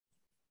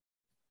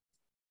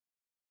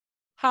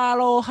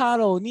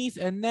Hello, niece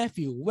and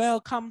nephew.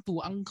 Welcome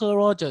to Uncle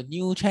Roger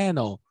new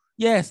channel.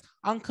 Yes,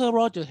 Uncle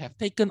Roger have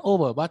taken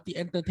over Wati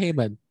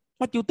Entertainment.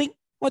 What do you think?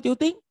 What do you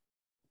think?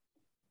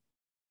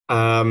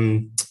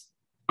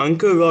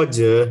 Uncle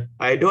Roger,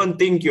 I don't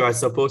think you are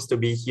supposed to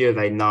be here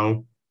right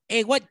now.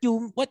 Hey, what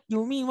you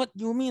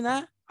mean?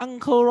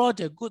 Uncle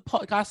Roger, good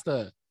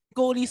podcaster.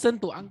 Go listen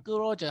to Uncle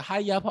Roger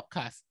Higher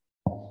podcast.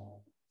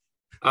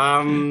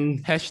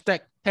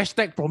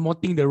 Hashtag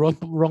promoting the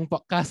wrong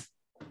podcast.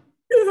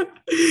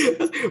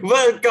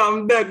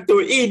 Welcome back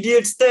to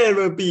Idiots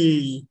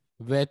Therapy.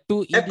 Where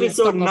two idiots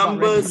Episode talk about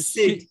number random 6.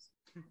 shit.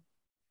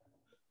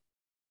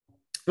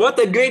 What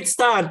a great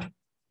start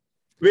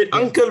with Yeah.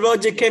 Uncle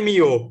Roger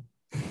cameo.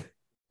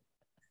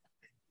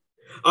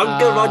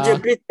 Uncle Roger,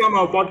 please come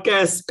our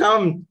podcast.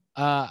 Come.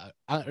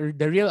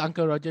 The real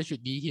Uncle Roger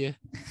should be here.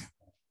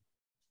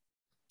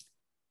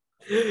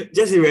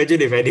 Just imagine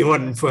if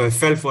anyone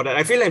fell for that.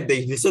 I feel like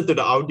they listen to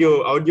the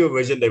audio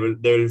version, they will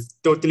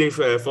totally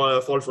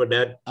fall for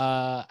that.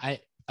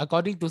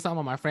 According to some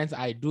of my friends,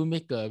 I do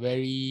make a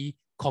very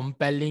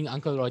compelling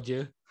Uncle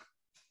Roger.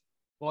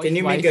 Can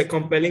you make a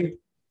compelling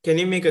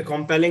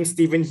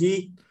Stephen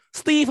He?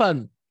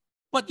 Stephen,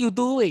 what you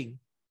doing?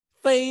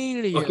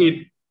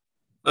 Failure.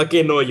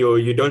 Okay, no,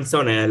 you don't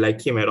sound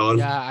like him at all.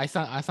 Yeah, I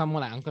sound more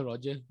like Uncle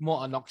Roger,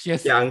 more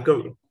obnoxious. Yeah,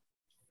 Uncle.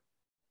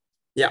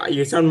 Yeah,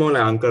 you sound more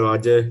like Uncle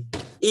Roger.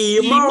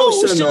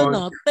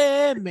 Emotional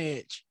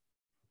damage.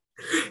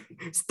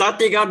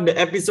 Starting out the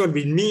episode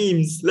with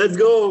memes. Let's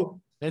go.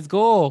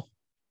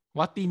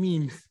 Wati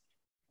memes.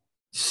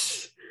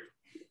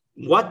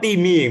 Wati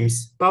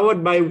memes.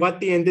 Powered by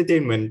Wati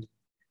Entertainment.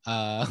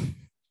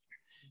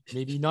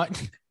 Maybe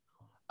not.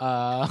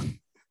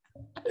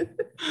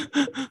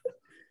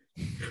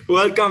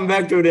 Welcome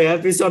back to the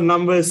episode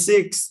number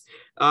 6.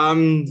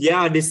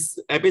 This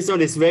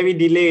episode is very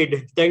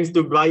delayed. Thanks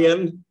to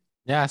Brian.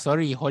 Yeah,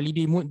 sorry.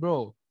 Holiday mood,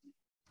 bro.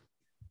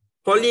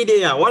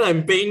 Holiday, what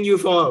I'm paying you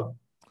for?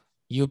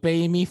 You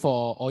pay me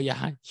for, for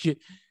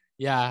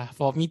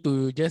me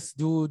to just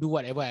do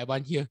whatever I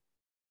want here.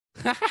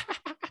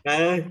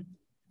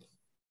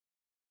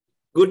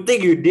 Good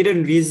thing you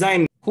didn't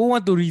resign. Who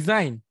want to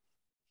resign?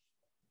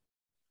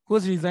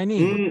 Who's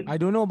resigning? I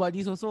don't know about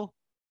this also.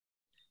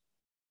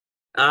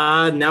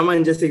 Now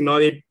man, just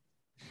ignore it.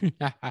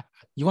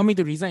 You want me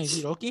to resign? Is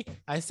it okay?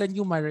 I send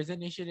you my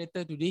resignation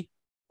letter today.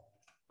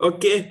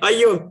 Okay, are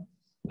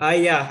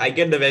I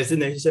get the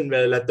resignation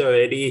letter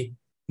already.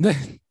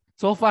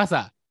 So fast,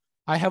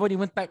 I haven't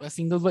even typed a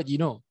single word,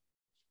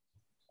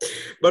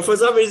 But for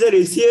some reason,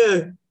 it's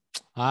here.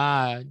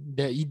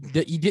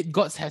 The idiot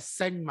gods has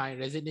sent my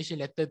resignation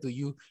letter to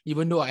you,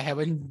 even though I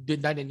haven't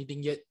done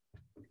anything yet.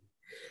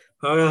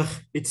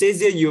 It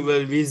says here you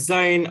will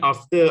resign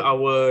after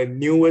our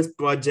newest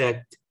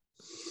project.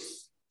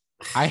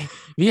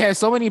 We have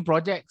so many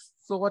projects.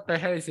 So what the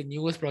hell is the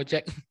newest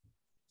project?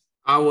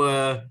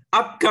 Our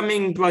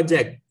upcoming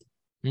project.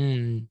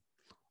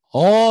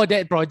 Oh,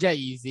 that project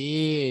is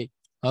it.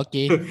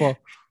 Okay.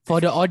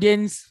 For our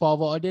audience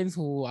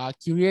who are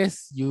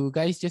curious, you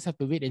guys just have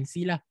to wait and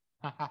see lah.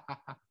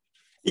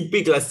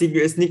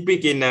 Sneak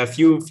peek in a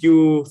few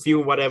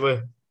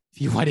whatever.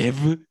 Few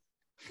whatever.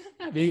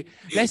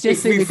 Let's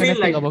just say we're gonna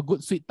take our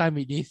good sweet time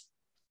with this.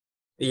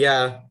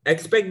 Yeah,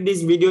 expect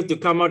this video to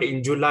come out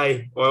in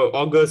July or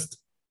August.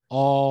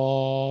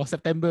 Or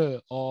September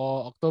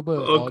or October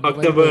or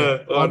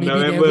November, or maybe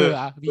November.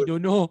 Never. We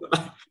don't know.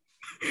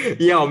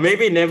 Yeah,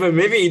 maybe never.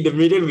 Maybe in the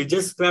middle we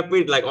just scrap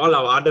it like all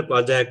our other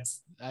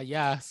projects.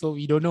 So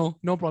we don't know.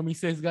 No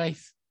promises,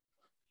 guys.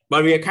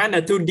 But we are kind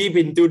of too deep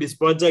into this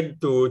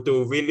project to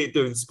really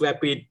to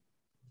scrap it.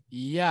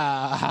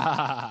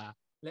 Yeah.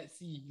 Let's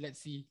see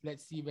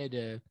where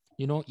the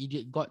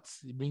idiot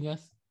gods bring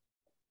us.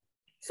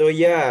 So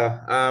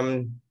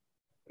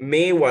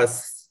May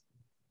was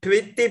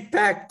pretty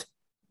packed.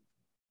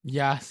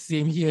 Yeah,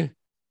 same here.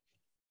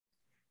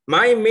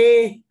 My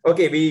May,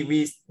 okay,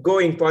 we go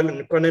in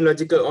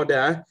chronological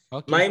order.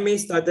 Okay. My May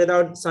started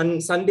out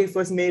Sunday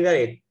 1st May,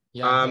 right?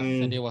 Yeah,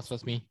 Sunday was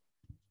 1st May.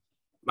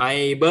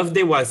 My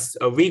birthday was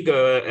a week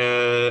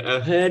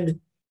ahead.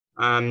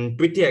 I'm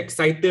pretty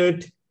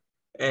excited.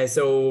 And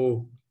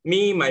so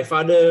me, my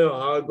father,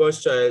 all go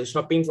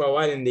shopping for a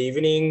while in the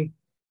evening.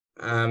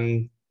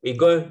 We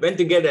went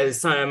to get a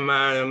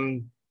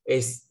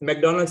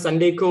McDonald's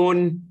Sunday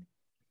cone.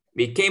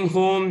 We came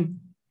home,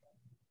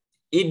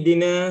 eat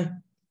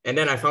dinner, and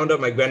then I found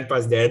out my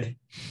grandpa's dead.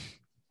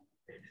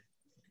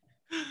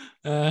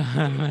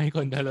 My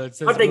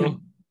condolences.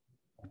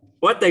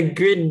 What a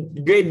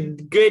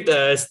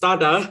great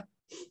start, huh?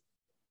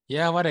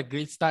 Yeah, what a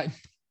great start.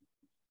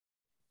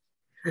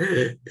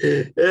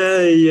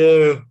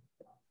 Yeah.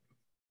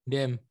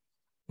 Damn.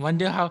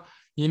 Wonder how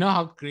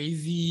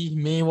crazy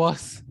May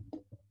was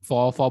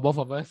for both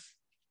of us.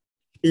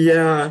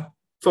 Yeah.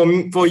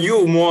 For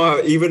you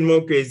even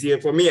more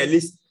crazier. For me, at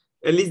least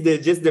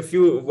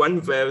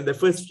the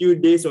first few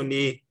days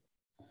only.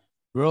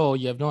 Bro,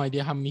 you have no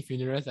idea how many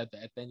funerals I have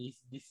to attend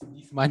this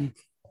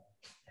month.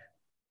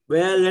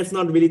 Well, let's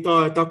not really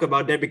talk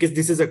about that because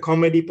this is a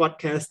comedy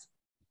podcast.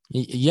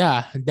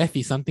 Yeah, death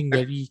is something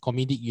very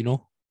comedic, you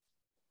know.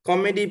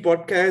 Comedy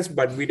podcast,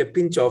 but with a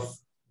pinch of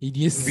It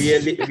is.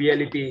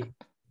 reality.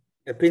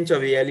 A pinch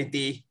of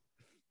reality.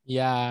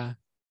 Yeah.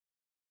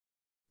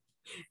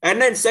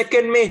 And then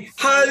 2nd May,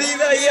 Hari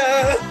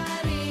Raya.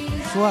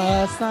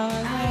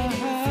 Suasana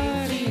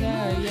hari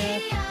raya,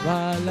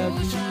 walau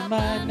di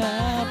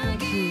mana pun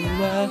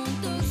tua.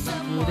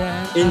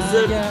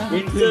 Insert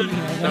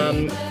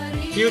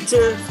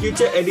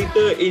future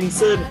editor,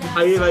 insert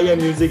Hari Raya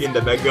music in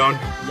the background.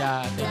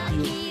 Yeah,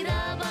 thank you.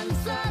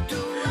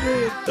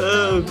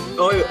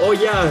 Oh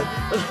yeah,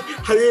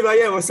 Hari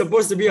Raya was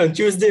supposed to be on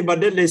Tuesday, but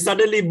then they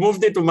suddenly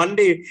moved it to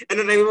Monday, and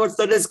then everyone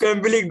started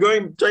scrambling,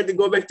 trying to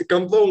go back to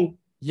Kampong.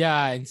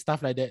 Yeah, and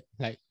stuff like that.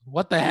 Like,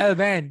 what the hell,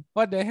 man?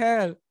 What the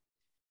hell?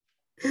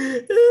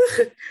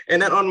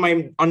 And then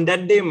on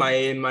that day,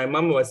 my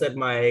mom was at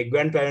my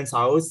grandparents'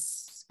 house.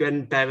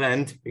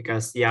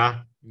 Because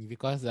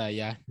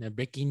the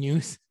breaking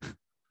news.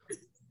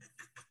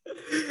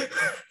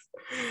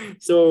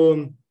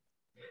 So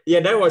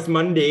yeah, that was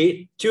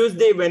Monday.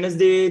 Tuesday,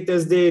 Wednesday,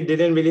 Thursday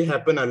didn't really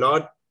happen a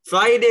lot.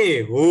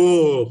 Friday,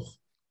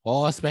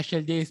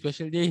 Special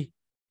day.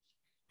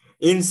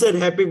 Insert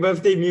happy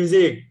birthday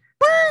music.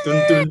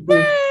 Dun, dun,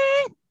 dun.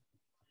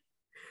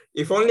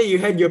 If only you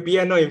had your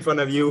piano in front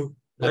of you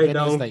right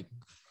now. Like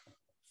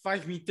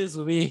 5 meters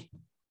away.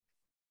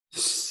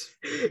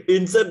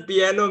 Insert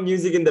piano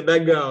music in the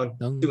background.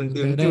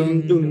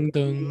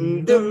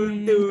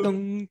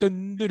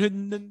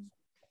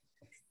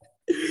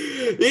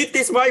 It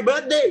is my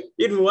birthday.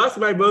 It was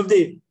my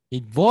birthday.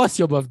 It was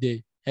your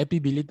birthday. Happy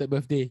belated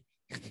birthday.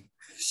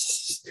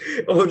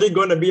 Only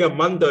gonna be a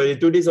month or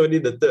today's only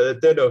the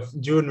 3rd of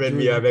June when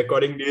we are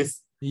recording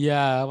this.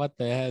 Yeah, what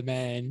the hell,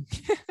 man.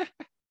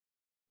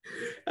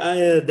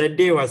 That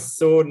day was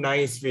so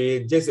nice.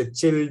 We just a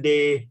chill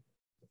day.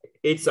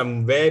 Ate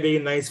some very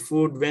nice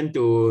food. Went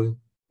to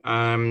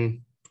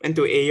Aeon.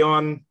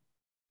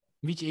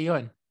 Which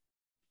Aeon?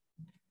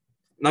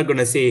 Not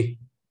gonna say.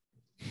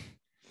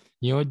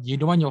 You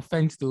don't want your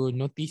fans to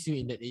notice you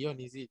in that Aeon,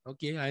 is it?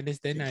 Okay, I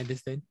understand.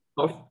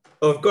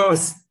 Of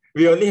course.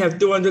 We only have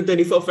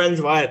 234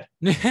 fans, what?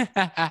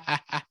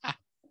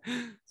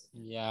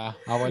 Yeah,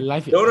 our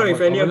life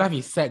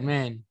is sad,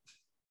 man.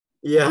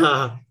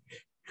 Yeah.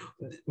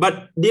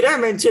 But did I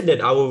mention that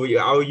our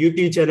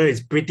YouTube channel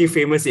is pretty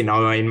famous in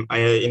our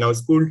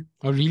school?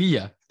 Oh, really?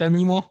 Yeah. Tell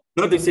me more.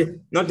 Not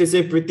to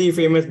say pretty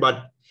famous,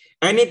 but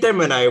anytime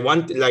when I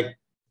want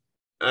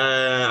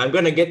I'm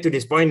gonna get to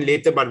this point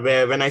later, but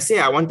when I say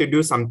I want to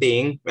do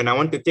something, when I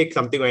want to take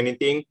something or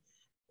anything,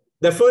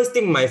 the first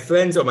thing my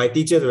friends or my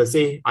teachers will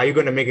say, "Are you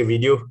gonna make a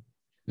video?"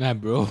 Nah,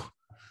 bro.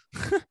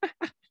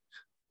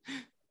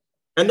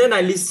 And then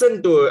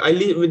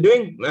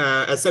doing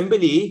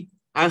assembly.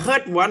 I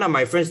heard one of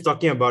my friends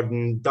talking about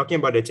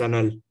the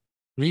channel.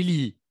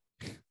 Really?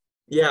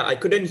 Yeah, I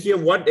couldn't hear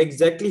what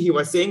exactly he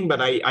was saying, but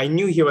I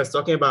knew he was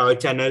talking about our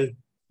channel.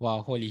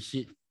 Wow, holy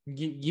shit.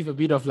 Give a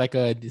bit of like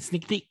a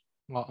sneak peek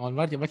on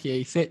what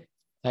he said,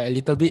 like a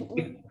little bit.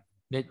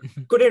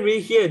 Couldn't really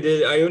hear.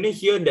 I only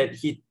hear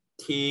that he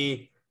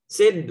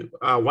said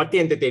Wati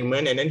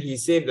Entertainment, and then he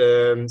said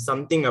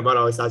something about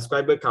our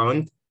subscriber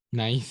count.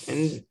 Nice.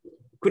 And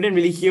couldn't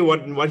really hear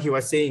what he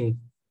was saying.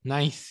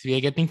 Nice. We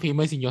are getting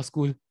famous in your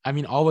school. I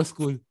mean, our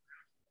school.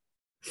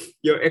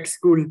 Your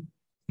ex-school.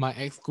 My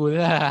ex-school.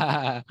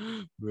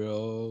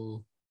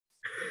 Bro.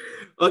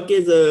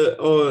 Okay,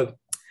 so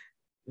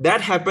that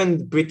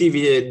happened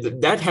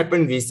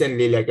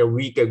recently, like a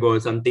week ago or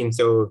something.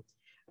 So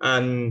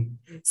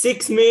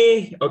 6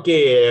 May,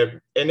 okay,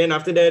 and then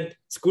after that,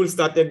 school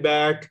started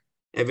back,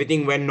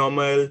 everything went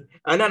normal.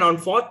 And then on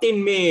 14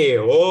 May,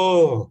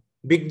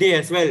 big day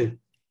as well.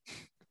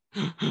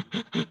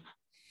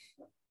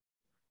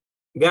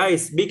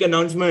 Guys, big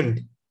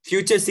announcement.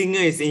 Future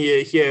singer is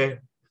here.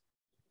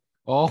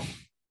 Oh.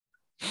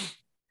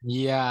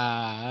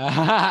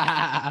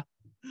 Yeah.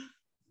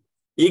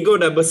 Ego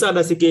dah besar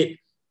dah sikit.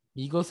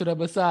 Ego sudah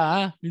besar.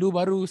 Ha? Lu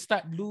baru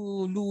start.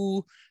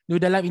 Lu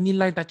dalam ini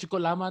line tak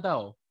cukup lama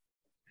tau.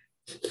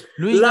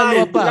 Lu ingat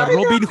lu apa?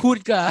 Robin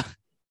Hood kah?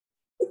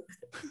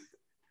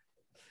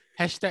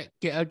 Hashtag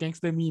KL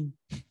Gangster Meme.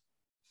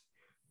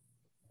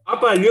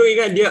 Apa? Lu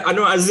ingat dia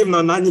Anwar Azim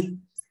nak nyanyi?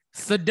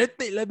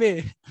 Sedetik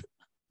lebih.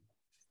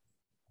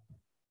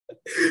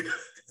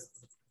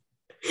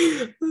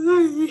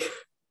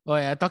 Oh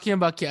yeah, talking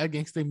about KL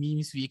Gangster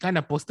Memes, we kind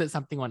of posted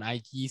something on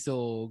IG,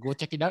 so go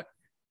check it out.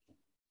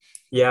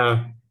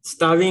 Yeah,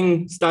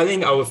 starring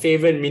our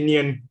favorite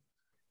minion.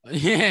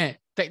 Yeah,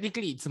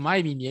 technically it's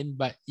my minion,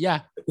 but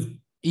yeah,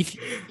 if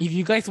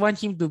you guys want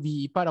him to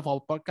be part of our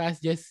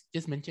podcast, just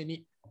mention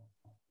it.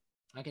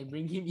 I can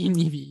bring him in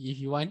if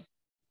you want.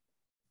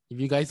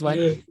 If you guys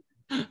want.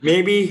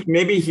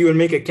 Maybe he will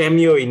make a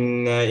cameo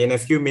in a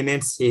few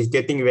minutes. He's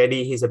getting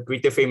ready. He's a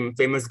pretty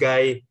famous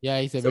guy.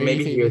 Yeah, he's very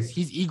famous.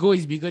 His ego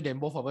is bigger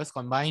than both of us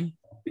combined.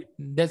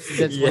 That's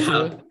for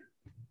sure.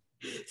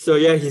 So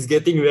yeah, he's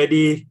getting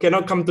ready.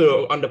 Cannot come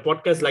to on the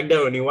podcast like that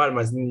only. One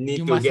must need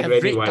You to must get have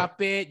ready. red What?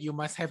 carpet. You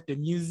must have the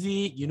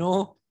music. You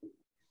know.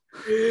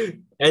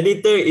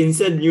 Editor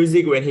insert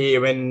music when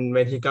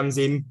he comes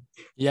in.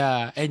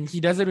 Yeah, and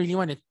he doesn't really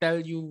want to tell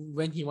you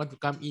when he want to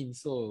come in.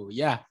 So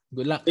yeah,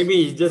 good luck.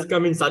 Maybe he just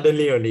come in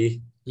suddenly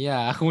only.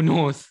 Yeah, who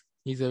knows?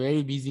 He's a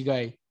very busy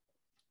guy.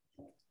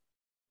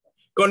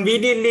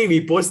 Conveniently,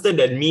 we posted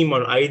that meme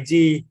on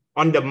IG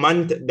on the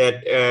month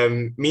that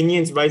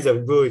Minions Rise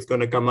of Gru is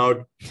gonna come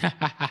out.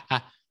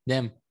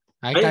 Damn,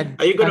 I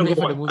Are you gonna can't wait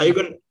go? for the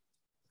movie.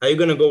 Are you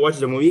gonna go watch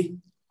the movie?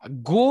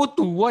 Go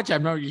to watch,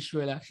 I'm not really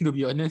sure lah, to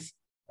be honest.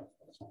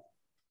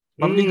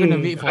 Probably gonna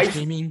wait for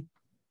streaming.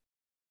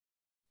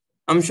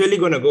 I'm surely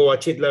gonna go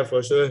watch it lah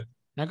for sure.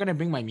 I'm gonna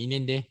bring my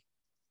minion there.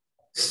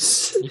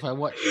 If I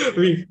watch.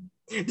 We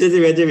just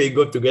imagine we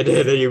go together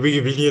and then you bring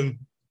a minion.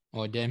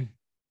 Oh damn.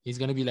 He's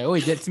gonna be like, oh,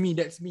 that's me.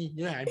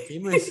 Yeah, I'm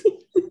famous.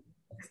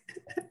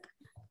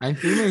 I'm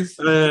famous.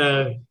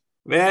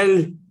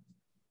 Well,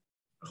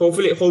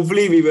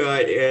 hopefully we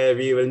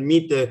will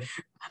meet.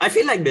 I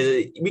feel like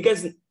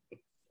because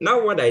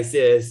now what I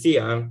see,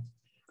 I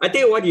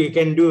think what you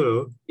can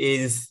do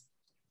is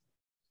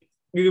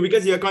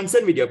because you're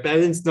concerned with your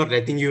parents not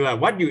letting you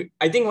out.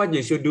 I think what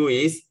you should do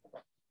is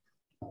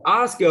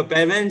ask your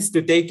parents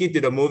to take you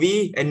to the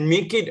movie and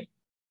make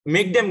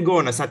them go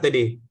on a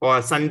Saturday or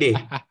a Sunday.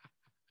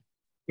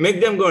 Make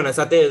them go on a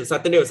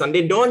Saturday or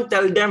Sunday. Don't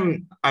tell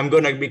them I'm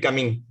gonna be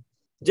coming.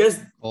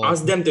 Just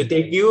ask them to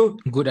take you.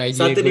 Good idea.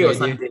 Saturday or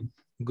Sunday.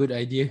 Good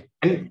idea.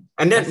 And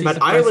then,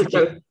 but I will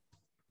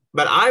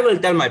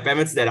tell my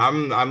parents that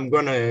I'm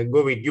gonna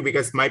go with you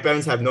because my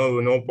parents have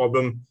no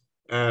problem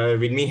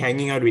with me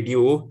hanging out with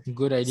you.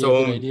 Good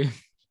idea.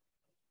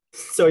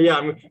 So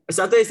yeah,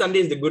 Saturday Sunday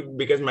is the good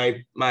because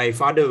my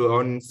father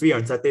free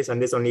on Saturday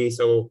Sundays only.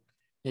 So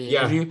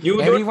yeah,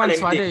 everyone's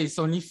father is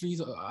only free.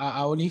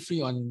 Are only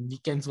free on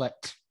weekends.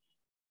 What?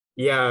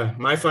 Yeah,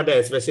 my father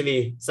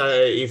especially. So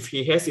if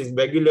he has his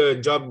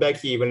regular job back,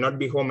 he will not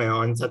be home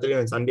on Saturday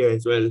and Sunday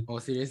as well. Oh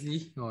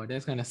seriously? Oh,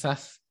 that's kind of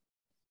sus.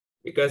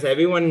 Because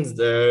everyone's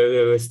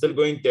still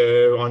going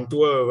on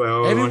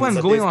tour.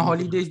 Everyone's going on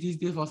holidays these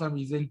days for some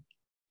reason.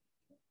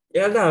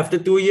 Yeah, after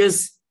 2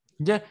 years.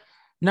 Yeah.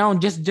 Now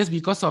just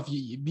because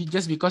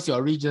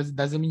you're rich just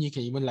doesn't mean you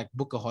can even like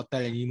book a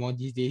hotel anymore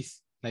these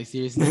days. Like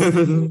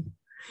seriously.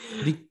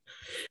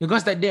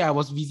 Because that day I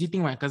was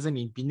visiting my cousin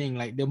in Penang.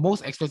 Like the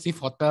most expensive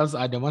hotels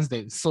are the ones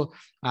that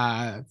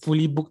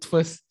fully booked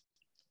first.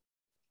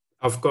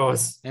 Of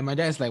course. And my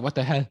dad is like, what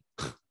the hell?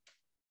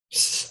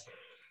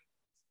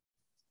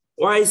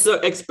 Why so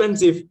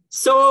expensive?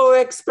 So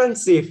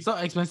expensive. So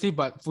expensive,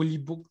 but fully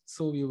booked.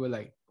 So we were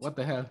like, what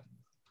the hell?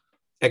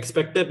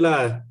 Expected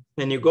lah.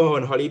 When you go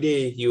on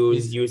holiday,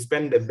 you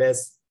spend the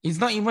best. It's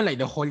not even like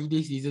the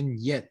holiday season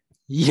yet.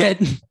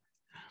 Yet.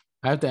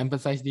 I have to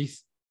emphasize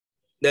this.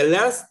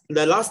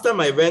 The last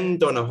time I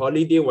went on a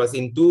holiday was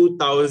in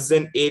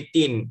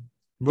 2018.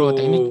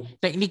 Bro,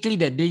 technically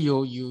that day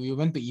you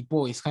went to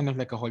Ipoh. It's kind of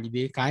like a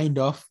holiday, kind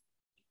of.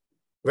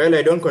 Well,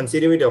 I don't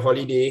consider it a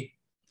holiday.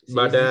 Seriously?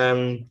 But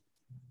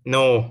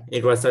no,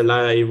 it was a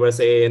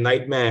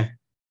nightmare.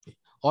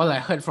 All I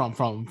heard from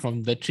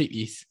the trip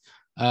is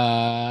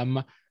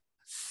Samuel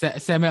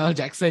L.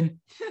 Jackson.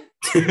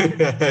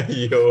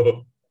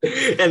 Yo.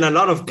 And a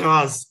lot of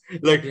cars.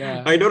 Like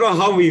I don't know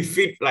how we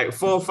fit like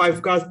 4 or 5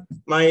 cars.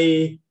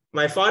 My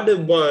father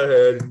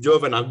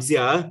drove an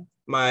Axia.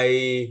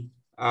 My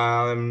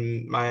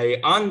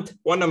aunt,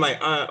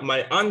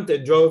 my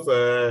aunt drove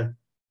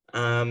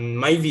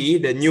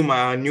Myvi, the new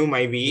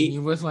Myvi. The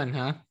newest one,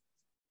 huh?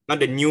 Not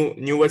the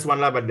newest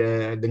one lah, but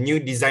the new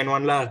design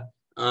one lah.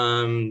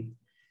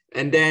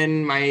 And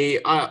then my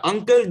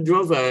uncle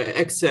drove a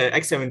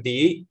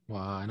X70.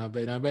 Wow, not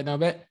bad.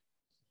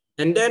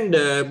 And then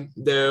the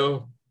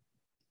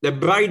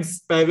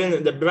bride's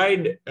parent, the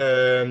bride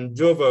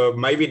drove a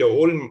Myvi, the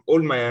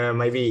old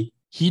Myvi.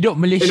 Hidup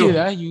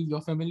Malaysia,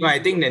 your family. No, I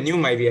think the new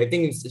Myvi. I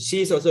think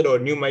she's also the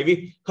new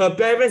Myvi. Her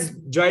parents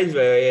drive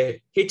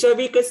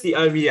HRV ke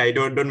CRV. I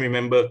don't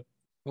remember.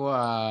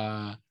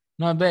 Wow,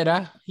 not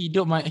bad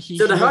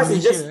So the house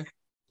is just.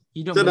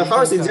 So the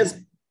house is just.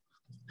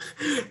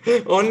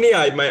 Only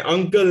my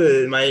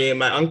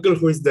uncle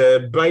who is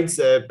the bride's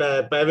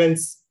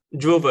parents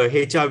drove a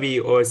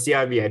HRV or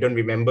CRV. I don't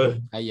remember.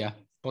 Yeah,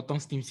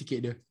 potong steam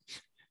sikit dia.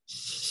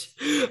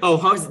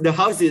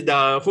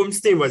 The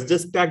homestay was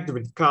just packed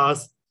with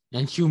cars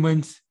and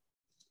humans.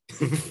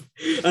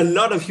 A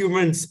lot of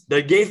humans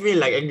that gave me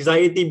like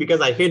anxiety because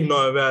I hate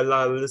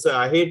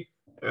I hate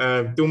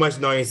too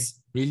much noise.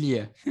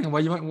 Really?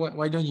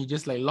 Why don't you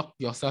just like lock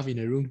yourself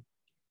in a room?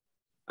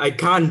 I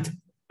can't.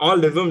 All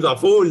the rooms are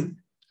full.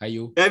 Are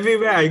you?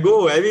 Everywhere I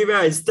go, everywhere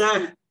I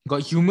stand.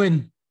 Got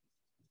human.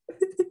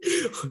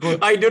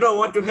 I do not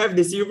want to have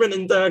this human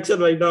interaction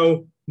right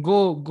now.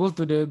 Go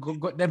to the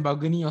goddamn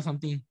balcony or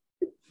something.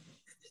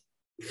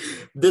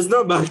 There's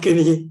no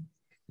balcony.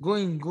 Go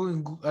in,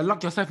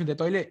 lock yourself in the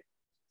toilet.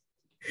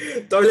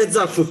 Toilets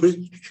are full.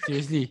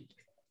 Seriously.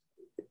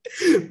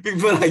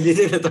 People are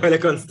using the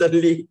toilet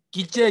constantly.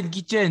 Kitchen.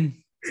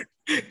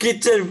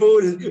 Kitchen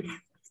full.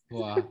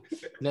 Wow.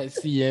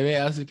 Let's see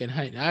where else we can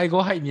hide. I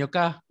go hide in your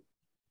car.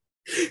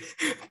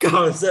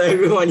 Car, so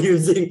everyone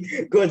using.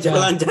 Go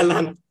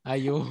jalan-jalan.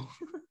 Ayo.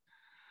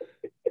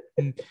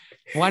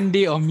 One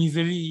day of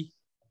misery.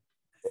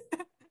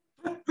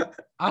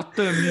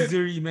 Utter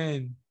misery,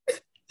 man.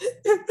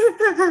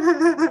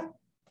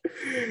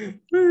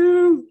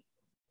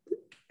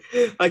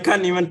 I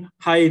can't even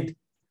hide.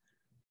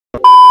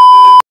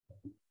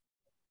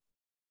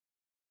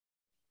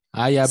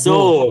 Yeah, bro.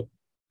 So,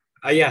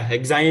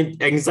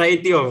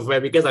 anxiety of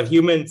because of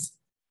humans.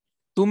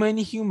 Too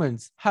many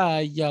humans.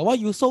 Yeah, why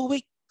you so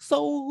weak?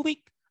 So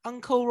weak.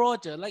 Uncle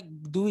Roger, like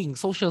doing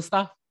social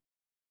stuff.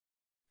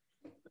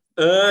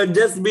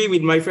 Just be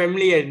with my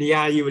family and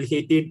yeah, you will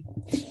hate it.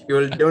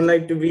 Don't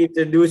like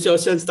to do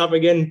social stuff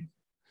again.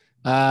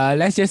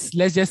 Let's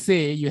just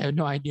say you have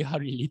no idea how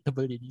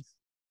relatable it is.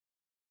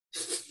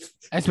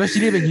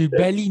 Especially when you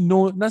barely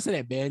know, not say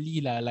that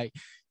barely lah, like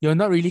you're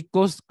not really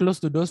close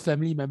to those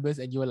family members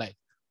and you're like,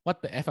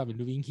 what the F am I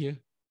doing here?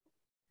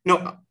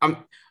 No, I'm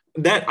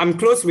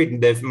close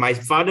with my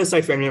father's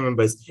side family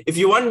members. If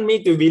you want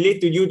me to relate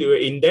to you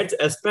in that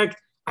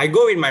aspect, I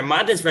go with my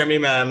mother's family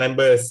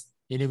members.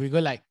 And then we go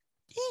like,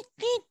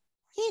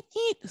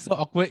 so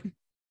awkward.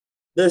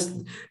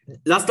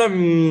 Last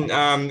time,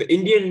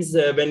 Indians,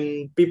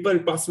 when people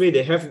pass away,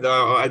 they have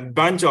a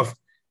bunch of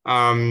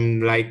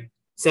like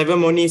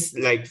ceremonies,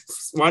 like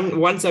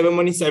one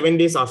ceremony 7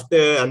 days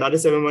after, another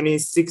ceremony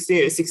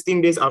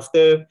 16 days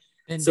after.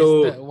 And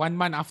so 1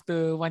 month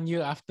after, 1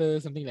 year after,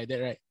 something like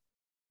that, right?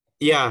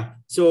 Yeah.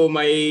 So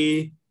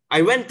I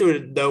went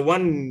to the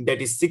one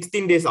that is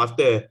 16 days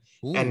after.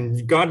 Ooh.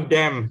 And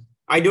goddamn,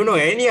 I don't know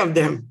any of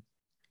them.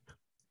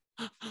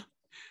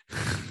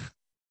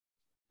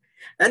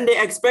 And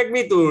they expect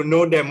me to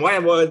know them. Why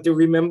about to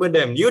remember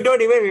them? You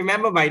don't even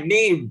remember my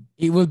name.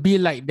 It will be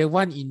like the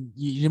one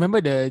you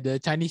remember the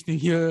Chinese New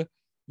Year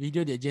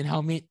video that Jen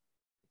Hao made?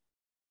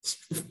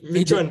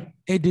 Which one?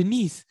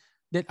 Denise,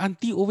 that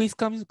auntie always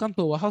come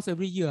to our house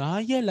every year.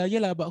 Yeah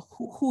lah. But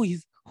who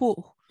in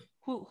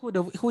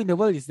the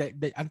world is that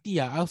auntie?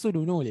 I also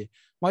don't know.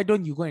 Why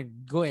don't you go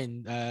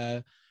and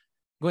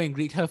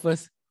greet her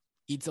first?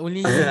 It's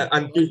only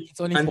auntie.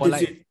 It's only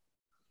polite.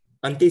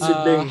 Auntie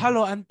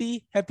hello,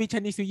 auntie. Happy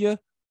Chinese New Year.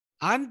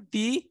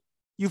 Auntie,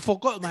 you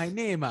forgot my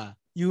name.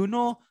 You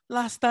know,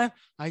 last time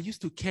I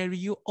used to carry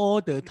you all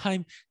the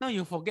time. Now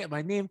you forget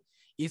my name.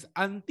 It's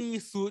Auntie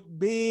Sut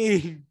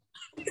Bing.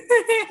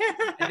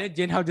 And then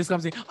Jen Hao just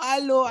comes in.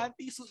 Hello,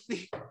 Auntie Sut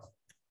Bing.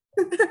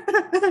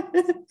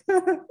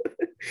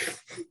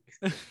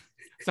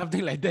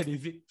 Something like that,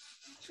 is it?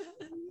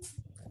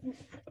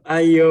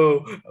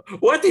 Ayo,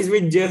 what is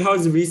with Jen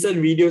Hao's recent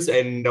videos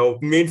and the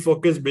main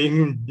focus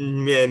being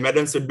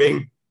Madam Sut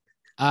Bing?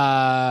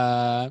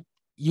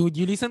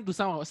 You listen to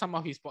some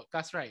of his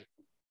podcasts, right?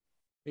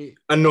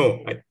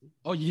 No.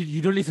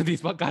 You don't listen to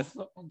his podcast?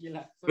 Okay,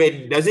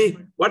 wait, does he?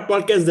 What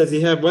podcast does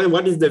he have?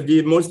 What is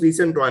the most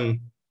recent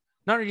one?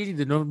 Not really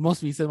the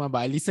most recent one, but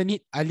I listen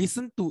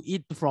to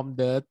it from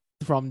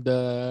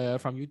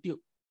YouTube.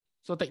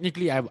 So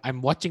technically,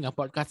 I'm watching a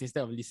podcast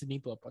instead of listening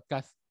to a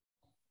podcast.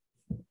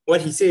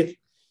 What he said?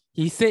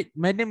 He said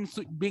Madam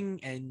Sut Bing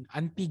and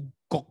Auntie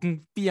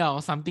Gong Tia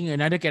or something,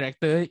 another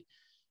character.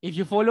 If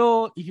you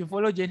follow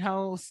Jen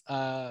Hao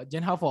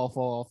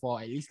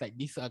for at least like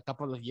this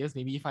couple of years,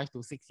 maybe 5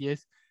 to 6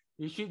 years,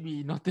 you should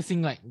be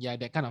noticing like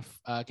that kind of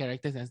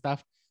characters and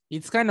stuff.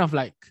 It's kind of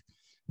like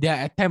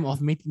their attempt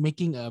of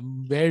making a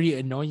very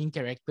annoying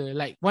character.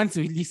 Like once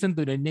you listen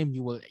to the name,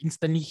 you will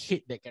instantly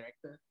hate that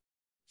character.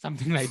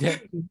 Something like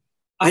that.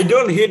 I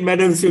don't hate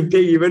Madam Sut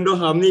Bing, even though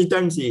how many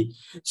times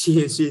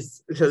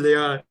she's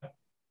there.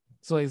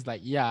 So it's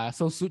like, yeah.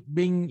 So Sut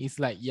Bing is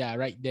like, yeah,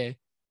 right there.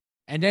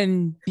 And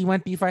then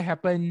T1, T5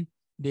 happened.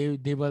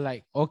 They were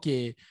like,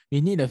 okay,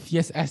 we need a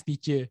fierce ass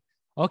teacher.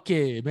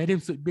 Okay, Madam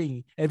Sut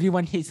Bing.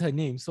 Everyone hates her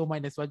name, so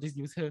might as well just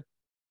use her.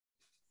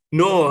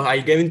 No,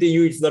 I guarantee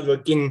you it's not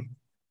working.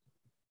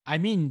 I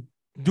mean,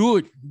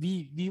 dude,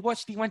 we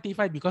watched T1,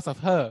 T5 because of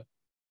her.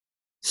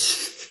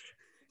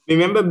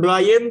 Remember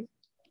Brian?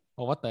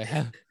 Oh, what the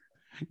hell?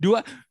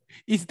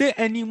 Is there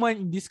anyone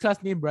in this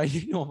class named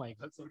Brian? Oh my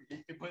god, so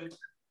relatable.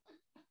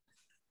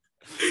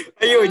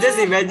 Ayo, just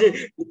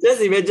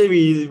imagine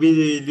we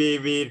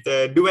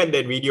duet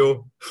that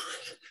video.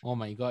 Oh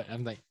my god,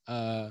 I'm like,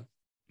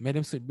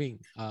 Madam Sut Bing,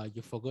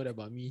 you forgot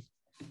about me.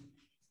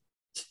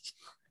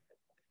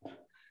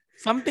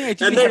 Something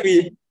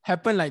actually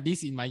happened like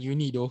this in my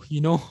uni though,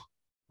 you know.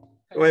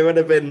 Wait, what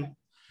happened?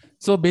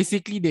 So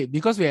basically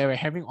because we were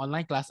having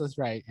online classes,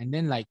 right? And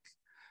then like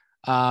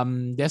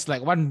there's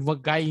like one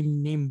guy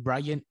named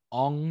Brian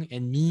Ong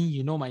and me,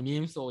 you know my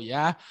name, so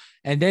yeah.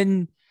 And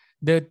then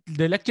the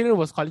lecturer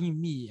was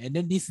calling me, and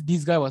then this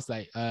guy was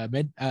like,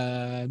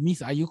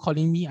 Miss, are you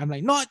calling me? I'm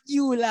like, not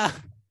you lah.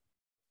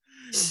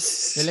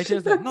 The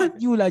lecturer's like, not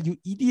you lah, you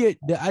idiot.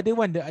 The other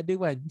one.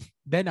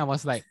 Then I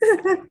was like,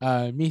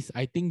 Miss,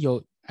 I think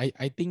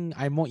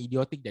I'm more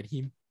idiotic than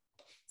him.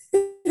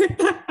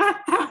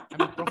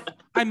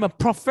 I'm a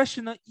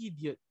professional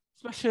idiot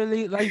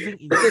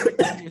specializing in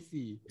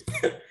conspiracy.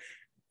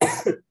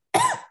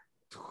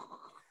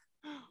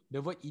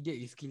 The word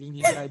idiot is killing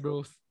his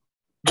eyebrows.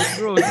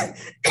 Bros.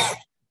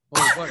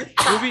 Oh god.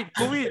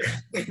 COVID.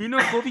 You know,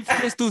 COVID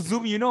spreads to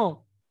Zoom, you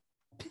know.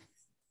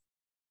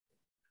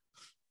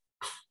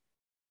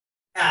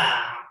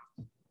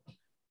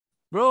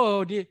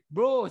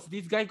 Bros,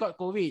 this guy got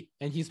COVID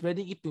and he's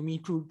spreading it to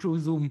me through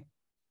Zoom.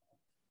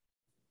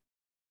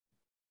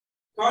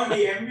 Call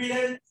the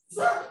ambulance.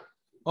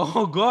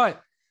 Oh god.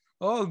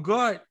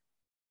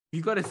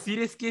 We got a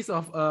serious case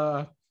of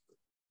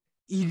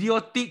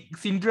idiotic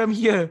syndrome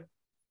here.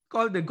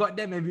 Call the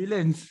goddamn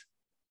ambulance.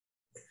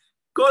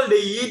 Call the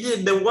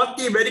idiot, the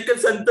Wati Medical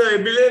Center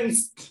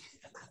ambulance.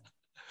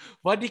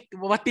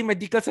 Wati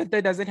Medical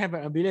Center doesn't have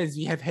an ambulance.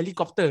 We have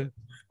helicopter.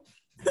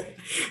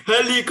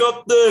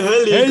 Helicopter.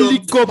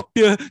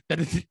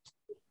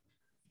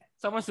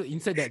 Someone should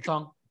insert that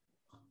song.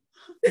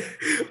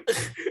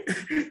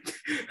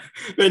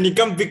 When you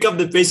come pick up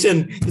the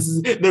patient,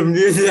 the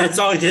music that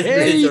song just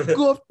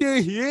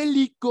Helicopter.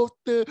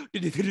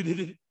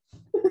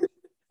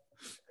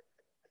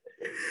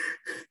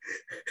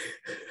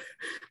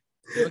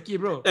 Okay,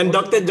 bro. And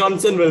Dr.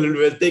 Johnson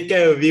will take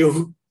care of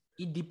you.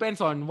 It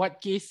depends on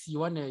what case you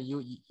wanna.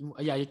 You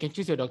can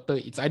choose your doctor.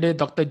 It's either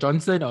Dr.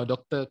 Johnson or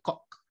Dr.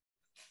 Cock.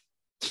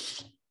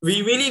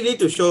 We really need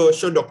to show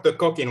Dr.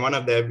 Cock in one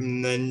of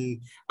them.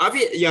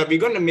 We're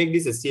gonna make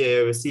this a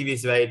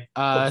series, right?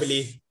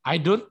 Hopefully. I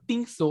don't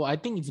think so. I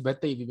think it's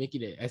better if we make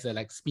it as a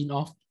like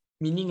spin-off.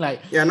 Meaning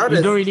like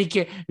don't really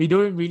care. We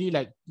don't really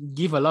like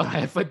give a lot of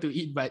effort to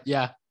it, but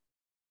yeah.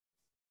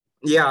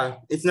 Yeah,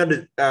 it's not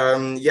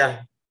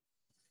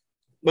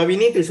But we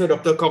need to show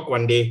Dr. Cock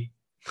one day.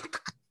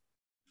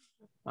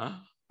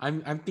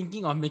 I'm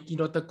thinking of making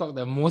Dr. Cock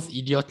the most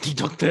idiotic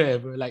doctor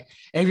ever. Like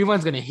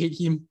everyone's gonna hate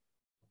him.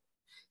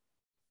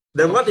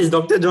 Then what is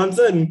Dr.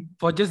 Johnson?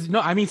 For just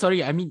I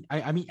mean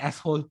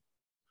asshole.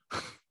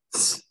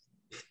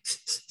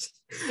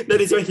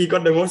 That is why he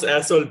got the most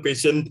asshole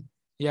patient.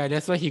 Yeah,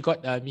 that's why he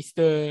got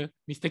Mr.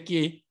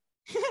 K.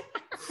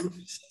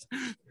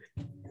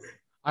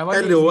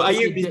 Hello, are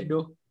you dead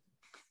though?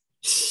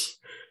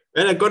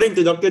 And according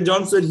to Dr.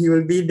 Johnson, he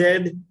will be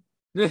dead.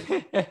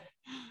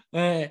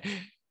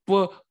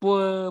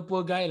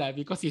 Poor guy lah,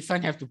 because his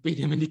son have to pay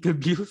the medical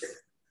bills.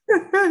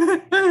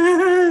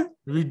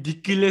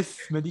 Ridiculous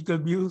medical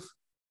bills.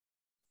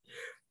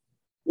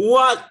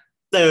 What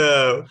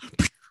the?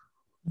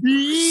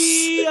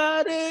 We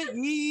are the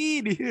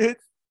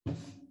idiots.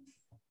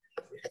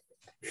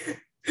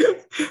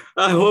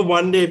 I hope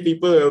one day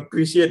people will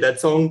appreciate that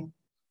song.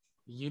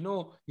 You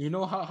know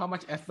how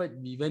much effort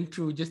we went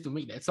through just to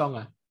make that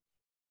song.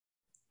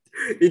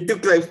 It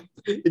took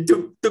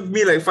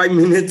me like 5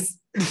 minutes.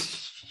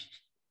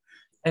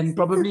 And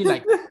probably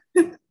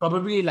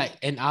like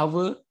an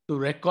hour to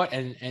record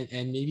and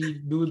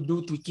maybe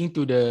do tweaking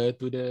to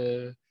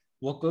the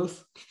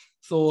vocals.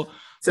 So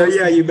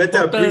yeah, you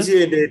better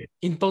appreciate it.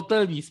 In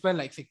total, we spent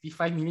like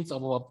 65 minutes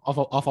of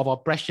our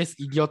precious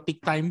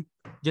idiotic time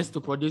just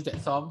to produce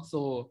that song.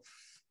 So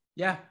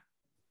yeah,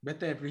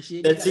 better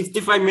appreciate that.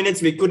 65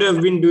 minutes we could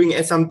have been doing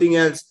something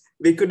else.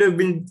 We could have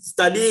been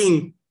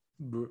studying.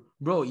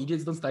 Bro,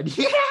 idiots don't study.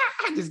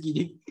 Just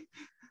kidding.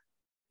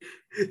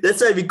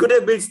 That's why we could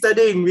have been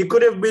studying. We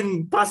could have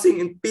been passing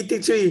in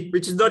PT3,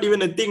 which is not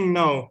even a thing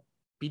now.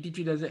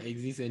 PT3 doesn't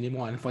exist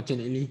anymore,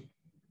 unfortunately.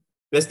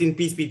 Rest in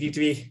peace,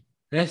 PT3.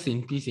 Rest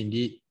in peace,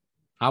 indeed.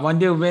 I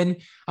wonder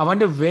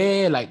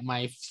where like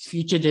my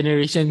future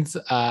generations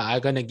are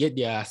gonna get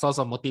their source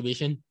of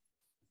motivation.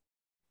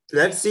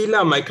 Let's see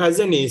lah. My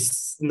cousin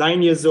is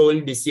 9 years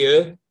old this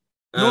year.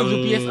 No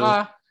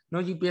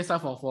UPSR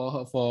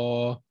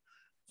for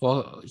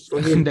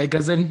that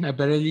cousin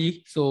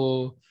apparently.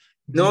 So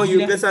no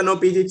UPSR, no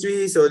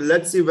PT3. So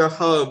let's see where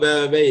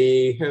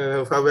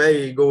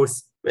he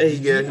goes, where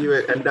he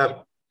will end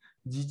up.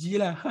 GG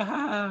lah.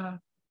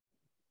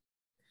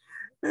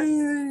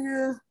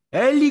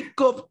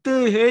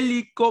 Helicopter.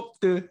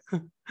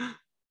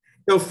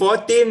 So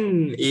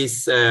 14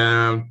 is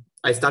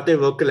I started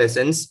vocal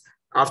lessons.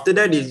 After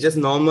that is just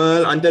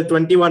normal until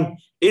 21.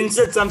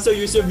 Insert Samsung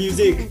Yusuf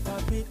music.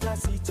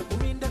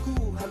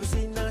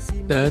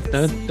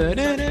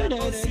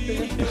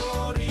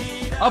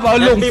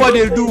 Abang Long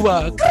Fadil 2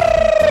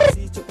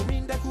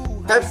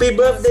 Happy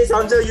birthday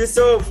Samsung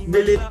Yusuf.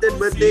 Belated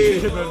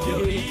birthday.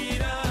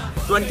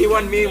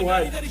 21 May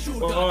 1.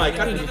 Oh, I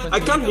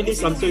can't believe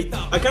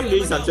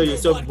Samsung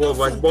Yusuf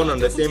was born on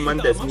the same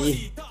month as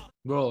me.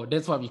 Bro,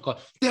 that's what we call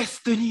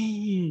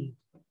destiny.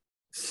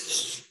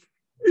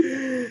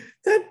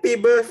 Happy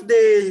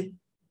birthday.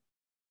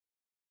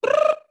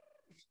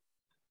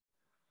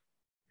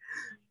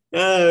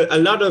 A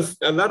lot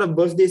of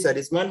birthdays are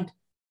this month.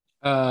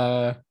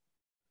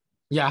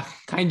 Yeah,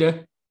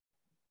 kinda.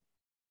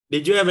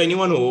 Did you have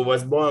anyone who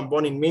was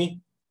born in May?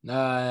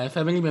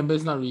 Family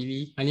members not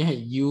really. I only had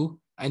you,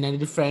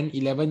 another friend,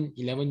 11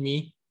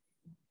 May.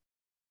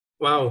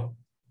 Wow.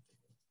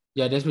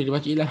 Yeah, that's pretty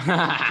much it lah.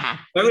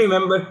 Family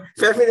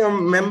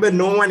member,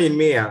 no one in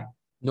May.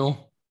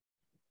 No.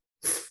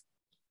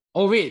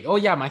 Oh wait. Oh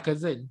yeah, my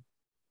cousin.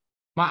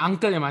 My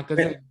uncle and my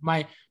cousin.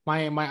 My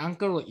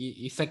uncle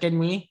is 2nd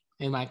May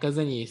and my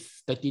cousin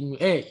is 13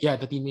 May. Yeah,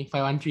 13 May,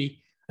 513.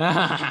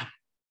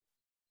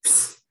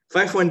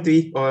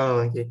 $513. Oh,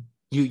 okay.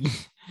 You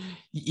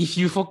if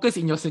you focus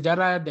in your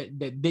sejarah,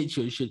 that date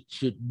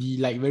should be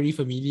like very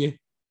familiar.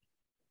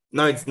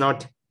 No, it's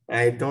not.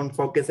 I don't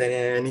focus on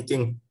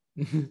anything.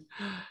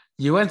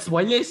 You want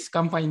spoilers?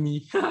 Come find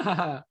me.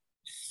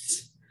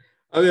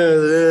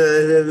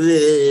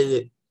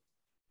 Okay.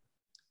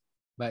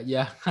 But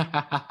yeah.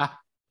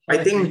 I What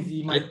a think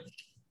crazy month.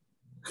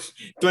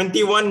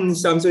 21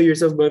 Shamsu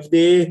Yusuf's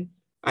birthday,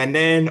 and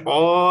then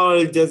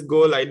all just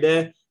go like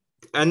that.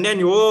 And then,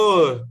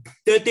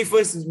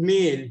 31st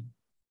May.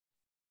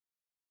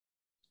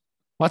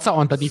 What's up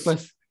on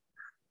 31st?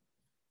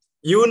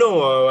 You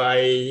know,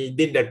 I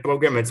did that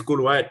program at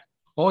school, what?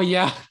 Oh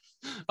yeah.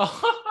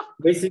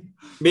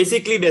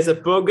 Basically, there's a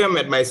program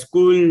at my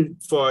school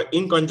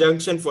in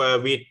conjunction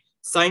with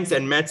Science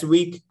and Maths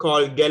Week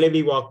called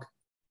Gallery Walk.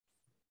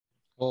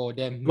 Oh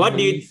damn. What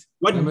do you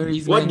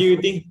Memories, what man. do you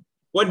think?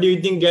 What do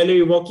you think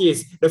Gallery Walk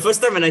is? The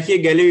first time when I hear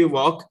Gallery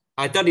Walk,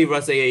 I thought it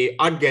was a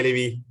art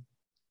gallery.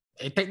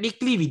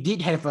 Technically, we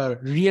did have a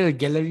real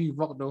gallery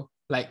walk though.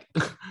 Like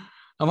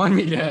a one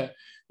with the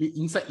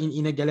inside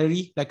in a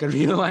gallery, like a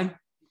real one.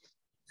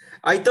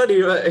 I thought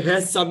it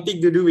has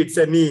something to do with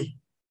Sunny.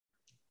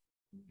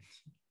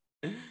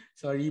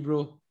 Sorry,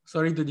 bro.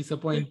 Sorry to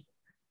disappoint.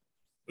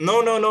 No.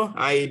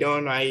 I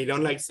don't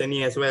like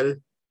Sunny as well.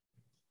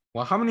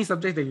 Well, how many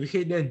subjects that you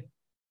hate then?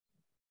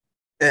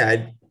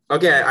 Yeah,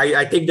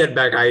 I take that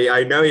back.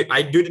 I know it.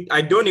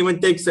 I don't even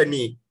take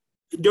Sunny.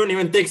 Don't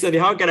even take Sunny.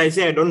 How can I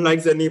say I don't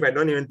like Sunny if I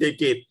don't even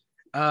take it?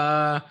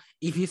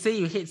 If you say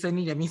you hate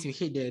Sunny, that means you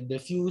hate the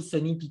few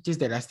Sunny teachers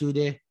that are still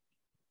there.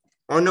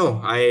 Oh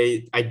no,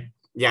 I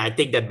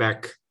take that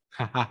back.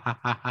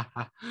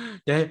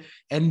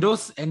 and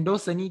those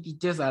Sunny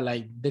teachers are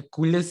like the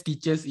coolest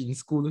teachers in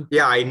school.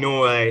 Yeah, I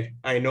know, right?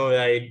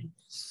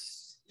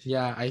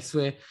 Yeah, I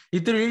swear.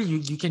 Literally,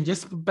 you can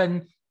just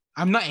spend.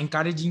 I'm not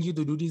encouraging you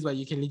to do this, but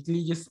you can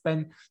literally just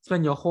spend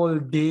your whole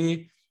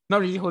day, not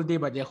really whole day,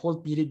 but the whole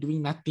period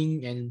doing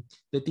nothing, and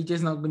the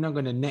teacher's not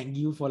gonna nag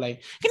you for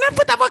like,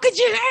 kenapa tak buat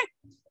kerja?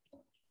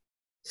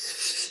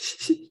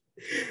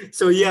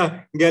 So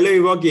yeah, Gallery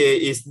Walk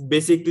is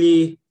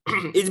basically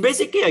it's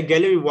basically a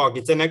gallery walk.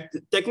 It's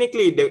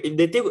technically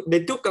they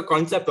took a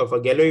concept of a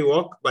gallery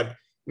walk but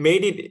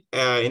made it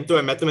into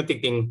a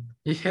mathematic thing.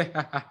 Yeah,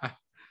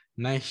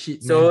 nice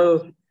shit,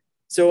 man.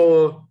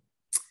 So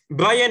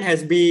Brian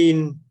has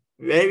been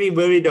very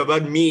worried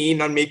about me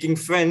not making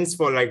friends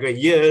for like a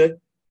year.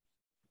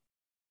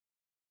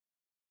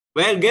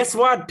 Well, guess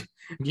what?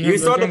 You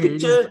saw the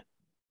picture.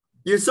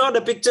 Already. You saw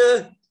the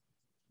picture.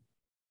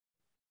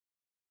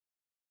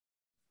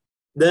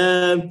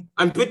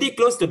 I'm pretty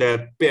close to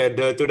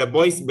the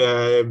boys.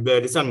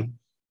 This one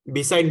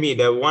beside me,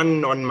 the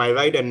one on my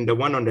right and the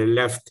one on the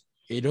left.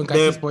 Hey, don't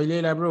catch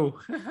spoiler lah, bro.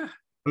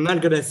 I'm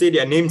not gonna say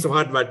their names so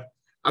hard, but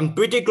I'm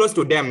pretty close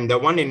to them. The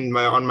one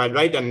on my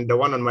right and the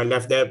one on my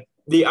left.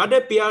 The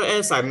other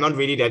PRS, I'm not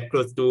really that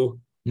close to.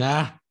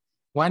 Nah,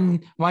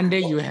 one day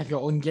you have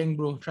your own gang,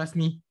 bro. Trust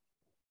me.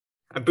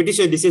 I'm pretty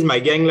sure this is my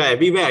gang lah.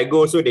 Everywhere I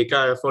go, so they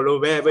can follow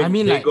wherever I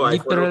mean, they like go.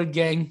 Literal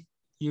gang.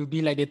 You'll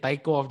be like the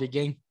taiko of the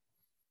gang.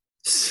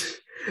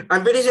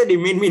 I'm pretty sure they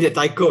made me the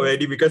taiko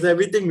already because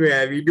everything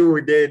we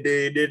do,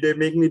 they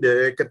make me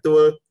the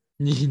ketua.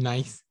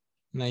 Nice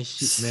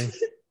shit, man.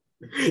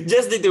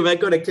 Just need to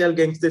record the KL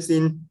gangster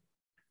scene.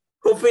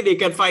 Hopefully they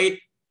can fight.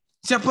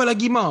 Siapa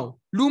lagi mau?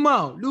 Lu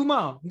mau.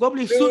 Gua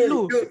boleh shoot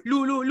lu.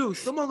 Lu.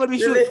 Semua gua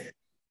boleh shoot.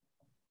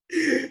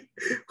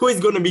 Who is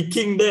gonna be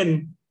king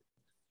then?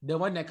 The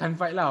one that can't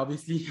fight lah,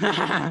 obviously.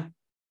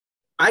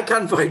 I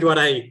can't fight what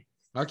I.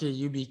 Okay,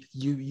 you be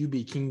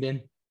king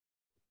then.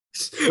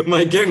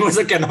 My gang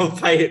also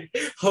cannot fight.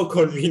 How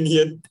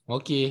convenient.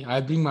 Okay, I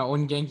bring my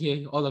own gang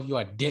here. All of you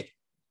are dead.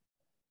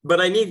 But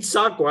I need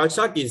Shark. Well,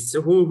 Shark is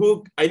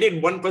who I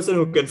need one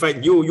person who can fight.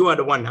 You are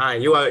the one.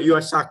 Hi, you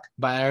are Shark.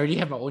 But I already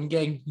have my own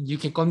gang. You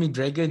can call me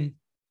Dragon.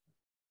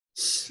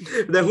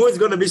 Then who is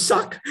gonna be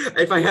Shark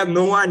if I have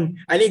no one?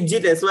 I need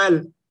Jit as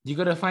well. You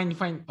gotta find.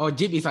 Oh,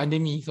 Jit is under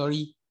me.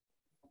 Sorry.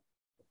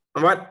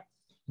 What?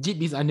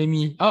 Jit is under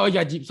me. Oh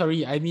yeah, Jit.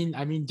 Sorry, I mean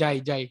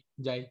Jai.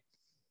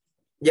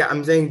 Yeah,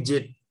 I'm saying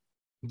Jit.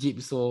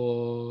 Jip.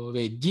 So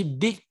wait, Jip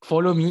did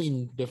follow me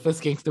in the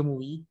first gangster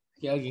movie,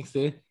 KL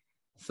Gangster.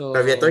 So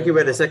but we are talking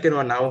about the second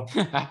one now.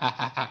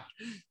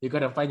 You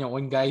gotta find your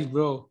own guys,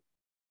 bro.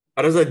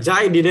 But also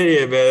Jai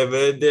didn't.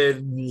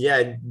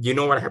 Yeah, you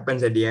know what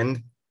happens at the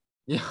end.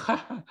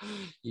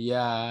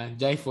 Yeah,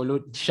 Jai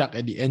followed Shark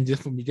at the end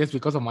just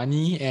because of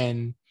money,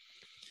 and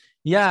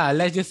yeah,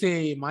 let's just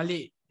say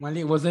Malik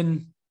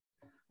wasn't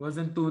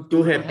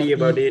too happy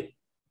about it.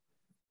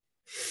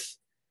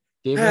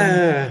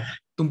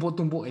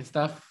 Tumpuk and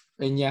stuff,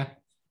 and yeah,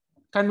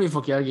 can't wait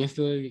for KL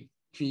Gangster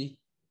 3.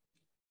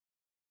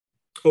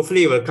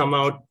 Hopefully it will come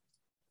out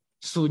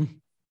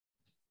soon.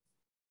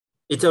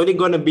 It's already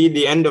gonna be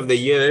the end of the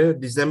year.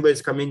 December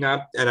is coming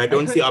up, and I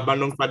don't see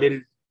Abang Long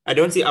Fadil. I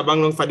don't see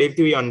Abang Long Fadil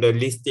 3 on the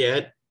list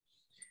yet.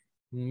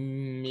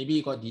 Maybe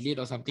it got delayed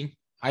or something.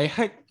 I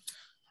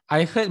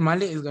heard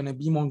Malik is gonna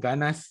be more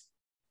ganas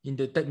in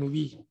the third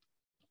movie.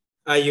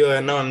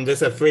 No, I'm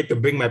just afraid to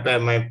bring my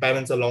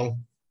parents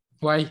along.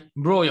 Why?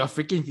 Bro, you're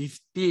freaking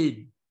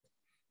 15.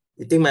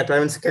 You think my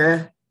parents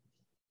care?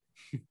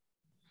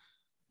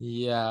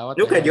 Yeah. What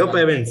Look the at your hell,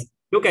 man? parents.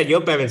 Look at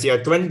your parents.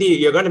 You're 20.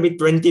 You're gonna be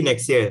 20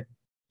 next year.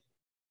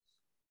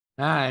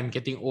 I'm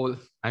getting old.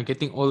 I'm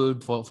getting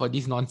old for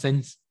this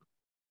nonsense.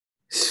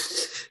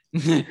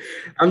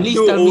 I'm Please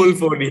too tell old me-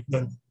 for this.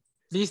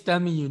 Please tell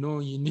me you know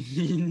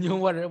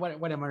what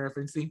am I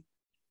referencing?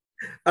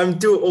 I'm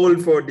too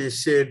old for this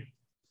shit.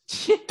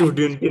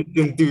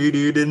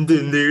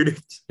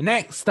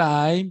 Next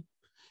time,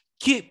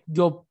 keep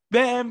your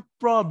damn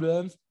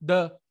problems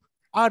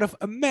out of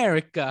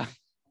America.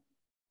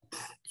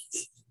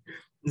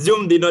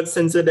 Zoom did not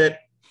censor that.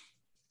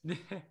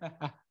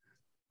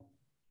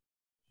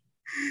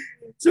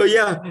 So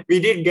yeah, we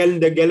did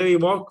the gallery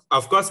walk.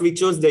 Of course, we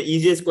chose the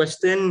easiest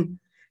question,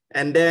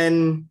 and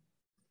then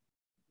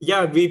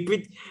yeah, we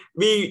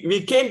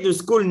came to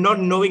school not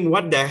knowing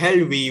what the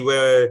hell we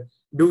were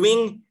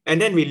doing, and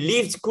then we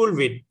leave school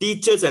with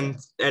teachers and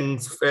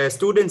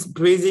students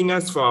praising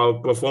us for our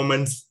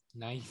performance.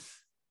 Nice.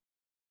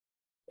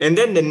 And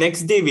then the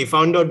next day, we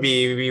found out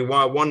we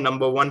won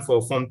number 1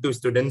 for Form 2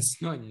 students.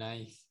 Oh,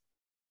 nice.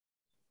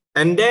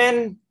 And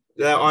then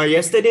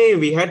yesterday,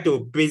 we had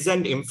to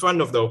present in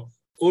front of the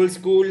whole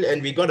school,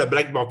 and we got a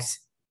black box.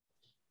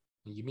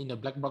 You mean the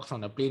black box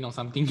on the plane or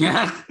something?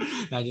 Nah,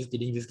 just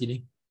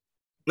kidding.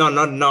 No,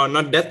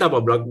 not that type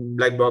of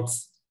black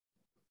box.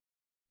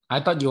 I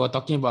thought you were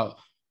talking about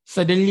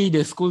suddenly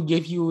the school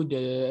gave you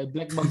the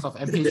black box of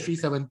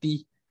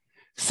MH370.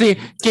 Say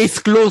case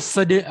closed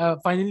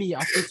finally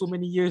after so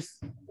many years.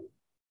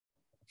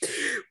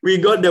 We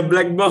got the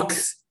black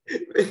box.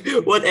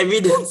 What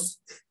evidence?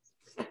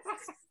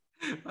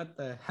 What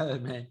the hell,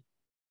 man?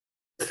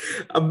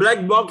 A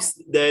black box.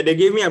 They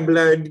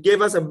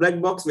gave us a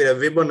black box with a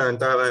ribbon on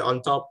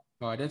top.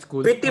 Oh, that's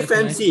cool. Pretty That's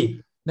fancy.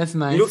 Nice. That's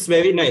nice. It looks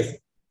very nice.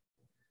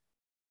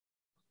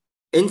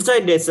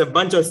 Inside, there's a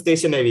bunch of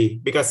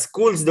stationery because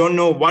schools don't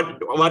know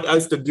what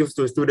else to give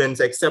to students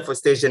except for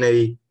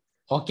stationery.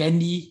 Or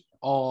candy,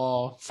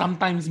 or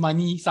sometimes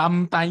money,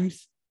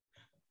 sometimes.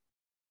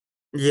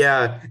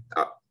 Yeah.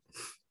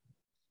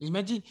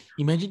 Imagine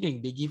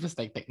they give us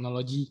like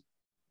technology.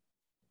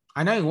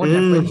 I know it won't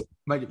happen,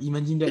 but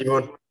imagine that.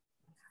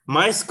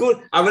 My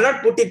school, I will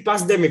not put it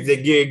past them if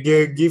they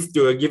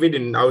give it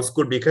in our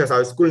school, because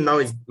our school now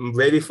is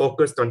very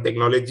focused on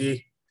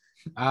technology.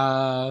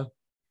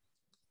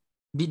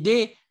 Did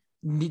they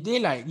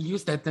like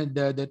use the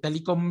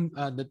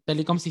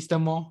telecom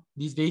system more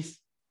these days?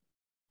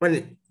 Well,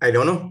 I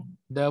don't know.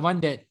 The one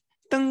that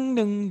ding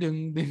ding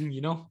ding ding,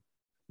 you know,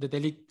 no,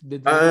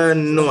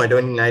 I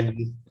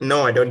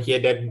don't hear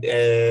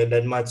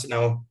that much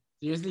now.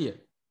 Seriously?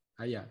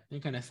 Yeah,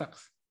 it kind of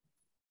sucks.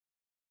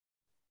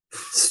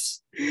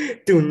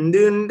 Dun,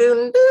 dun,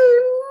 dun,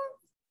 dun.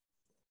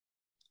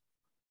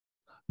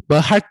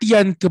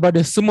 Perhatian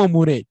kepada semua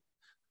murid.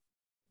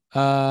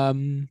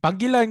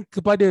 Panggilan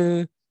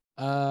kepada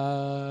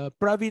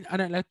Pravin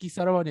anak lelaki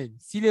Sarawanan.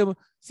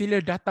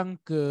 Sila datang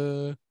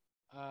ke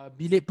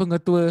bilik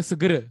pengetua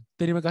segera.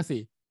 Terima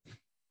kasih.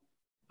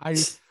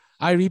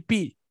 I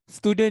repeat,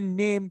 student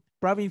name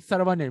Pravin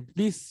Sarawanan.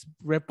 Please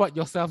report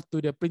yourself to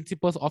the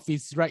principal's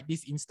office right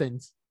this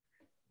instance.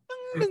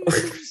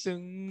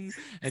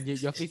 And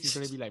your face is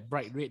going to be like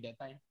bright red that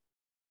time.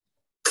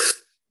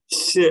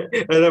 Shit.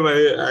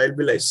 I'll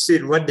be like,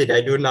 shit, what did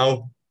I do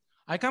now?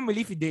 I can't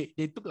believe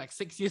they took like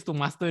 6 years to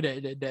master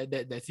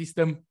that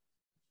system.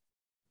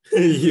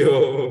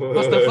 Yo.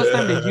 Because the first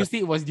time they used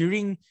it was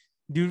during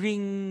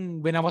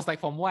when I was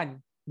like Form 1.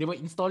 They were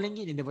installing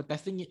it and they were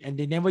testing it, and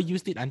they never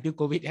used it until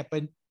COVID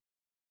happened.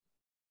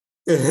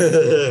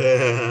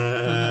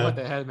 What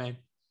the hell, man?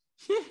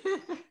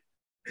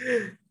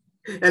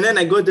 And then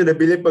I go to the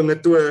bilik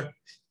pengetua.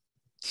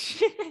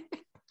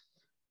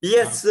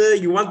 Yes, sir.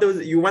 You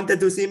wanted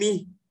to see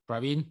me?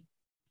 Pravin,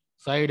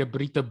 saya ada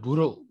berita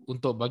buruk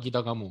untuk bagi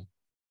tahu kamu.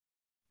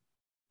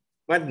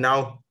 What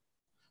now?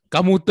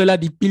 Kamu telah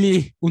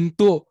dipilih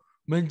untuk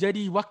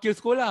menjadi wakil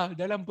sekolah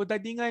dalam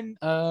pertandingan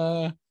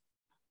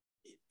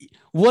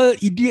World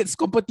Idiots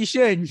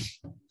Competition.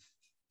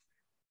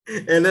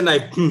 And then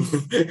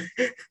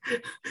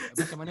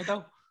Macam mana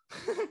tahu?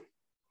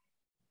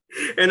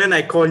 And then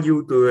I call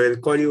you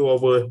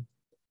over.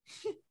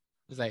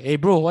 It's like, hey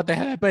bro, what the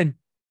hell happened?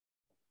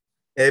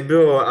 Hey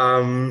bro,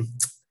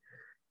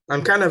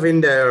 I'm kind of in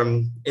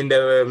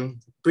the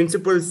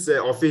principal's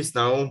office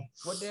now.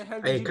 What the hell?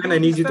 I kind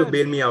of need you to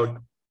bail me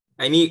out.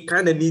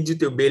 Kind of need you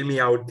to bail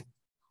me out.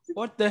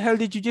 What the hell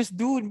did you just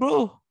do,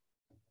 bro?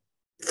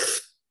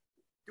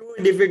 Too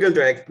difficult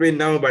to explain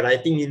now, but I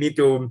think you need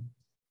to,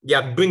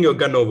 bring your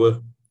gun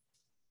over.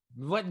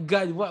 What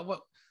gun?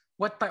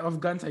 What type of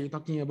guns are you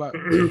talking about?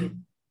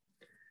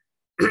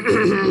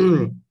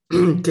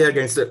 Care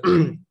gangster.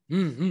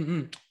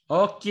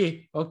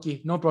 Okay,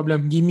 no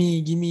problem. Give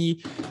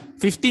me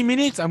 15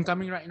 minutes. I'm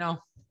coming right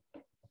now.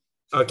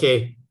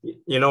 Okay,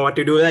 you know what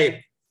to do,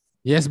 right?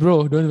 Yes,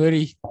 bro. Don't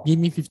worry. Give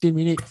me 15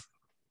 minutes.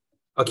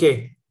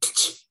 Okay.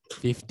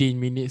 15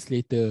 minutes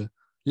later.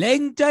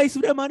 Leng Chai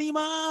sudah money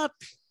map.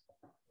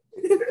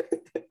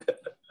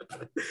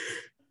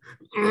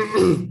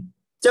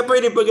 Siapa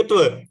ini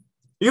pengetua?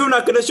 You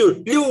nak kena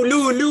shoot. Lu.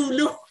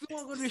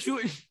 Semua gonna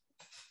shoot.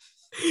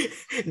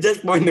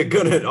 Just point the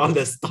gun at all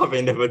the stuff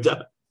in the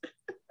pejabat.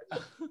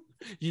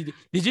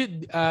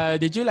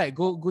 Did you like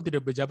go to the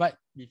pejabat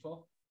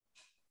before?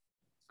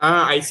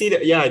 I see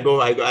that. Yeah, I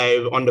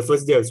on the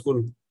first day of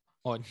school.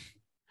 On.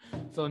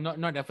 So not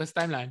the first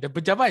time lah. The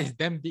pejabat is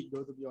damn big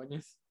though, to be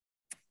honest.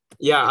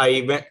 Yeah,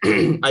 I went.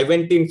 I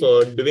went in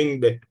for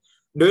during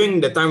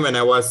the time when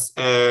I was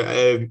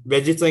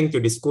registering to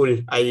the school.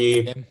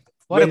 I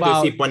What went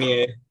about to see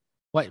Pony.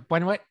 what?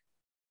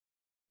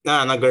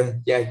 Nah, not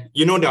good. Yeah,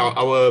 you know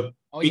our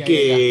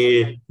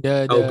PK,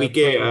 our PK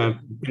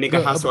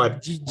Pendidikan Khas what?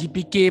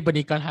 GPK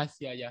Pendidikan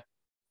Khas. Yeah.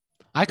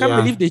 I can't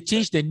believe they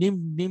changed the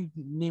name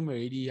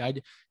already.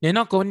 They're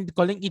not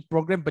calling it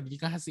Program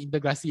Pendidikan Khas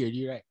Integrasi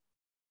already, right?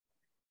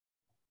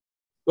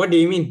 What do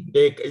you mean?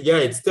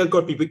 It's still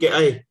called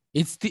PPKI.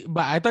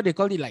 But I thought they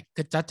called it like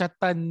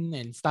kecacatan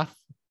and stuff.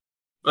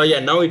 Oh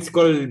yeah, now it's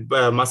called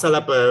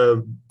masalah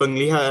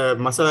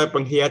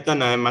penglihatan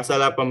dan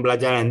masalah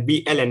pembelajaran,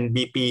 BL and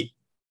BP.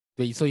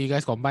 Wait, so you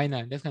guys combine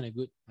that? That's kind of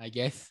good, I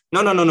guess.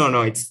 No.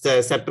 It's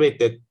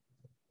separated.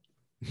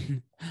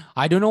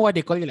 I don't know why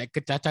they call it like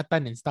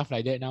kecacatan and stuff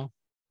like that now.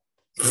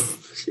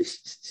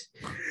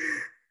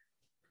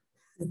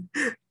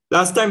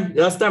 Last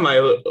time I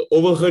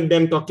overheard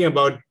them talking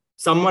about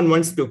someone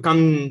wants to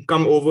come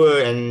over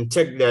and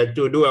check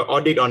to do an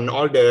audit on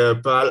all the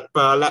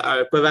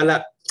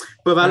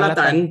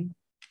peralatan,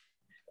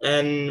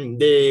 and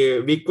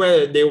they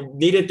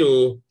needed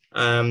to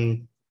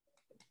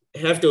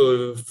have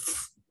to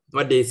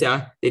what they say.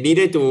 They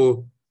needed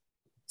to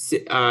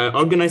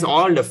organize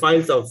all the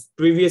files of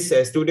previous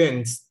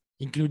students,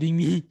 including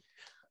me,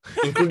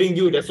 including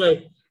you. That's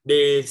why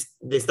they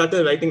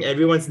started writing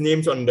everyone's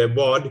names on the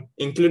board,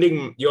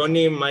 including your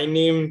name, my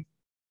name.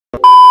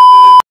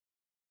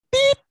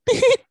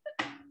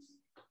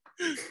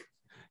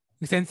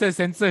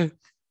 Censor.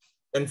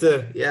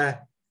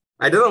 Yeah,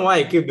 I don't know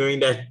why I keep doing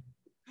that.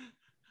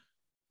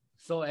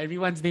 So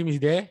everyone's name is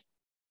there,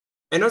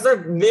 and also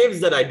names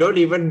that I don't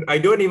even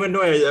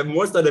know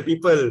most of the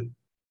people.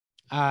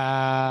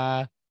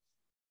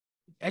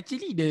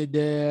 Actually,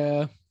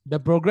 the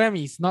program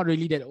is not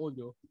really that old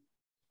though.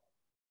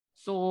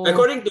 So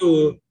according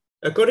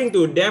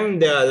to them,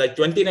 there are like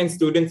 29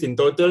 students in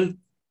total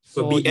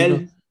for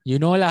BL. You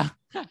know lah.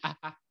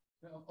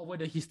 Over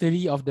the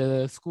history of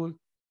the school.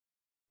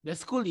 The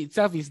school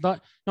itself is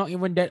not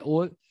even that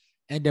old,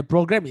 and the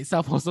program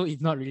itself also is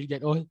not really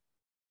that old.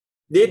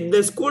 Did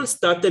the school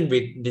started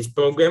with this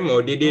program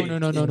or did it?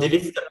 No. Did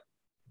it start?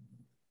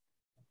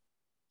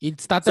 It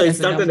started as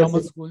a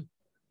normal school.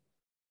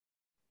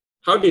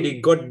 How did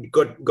it got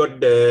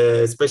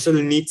the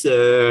special needs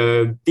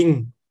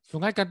thing?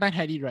 Sungai Kantang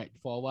had it right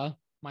for a while.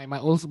 My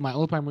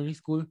old primary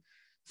school.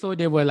 So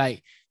they were like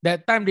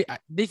that time.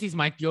 This is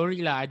my theory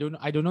lah. I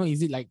don't know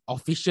is it like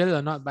official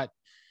or not, but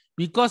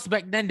because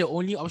back then the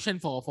only option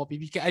for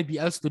PPK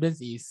IBL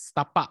students is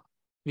Tapak,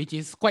 which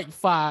is quite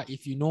far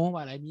if you know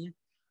what I mean.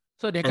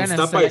 So they kind of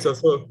Tapak is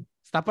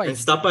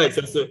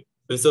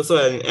also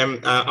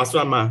an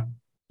asrama.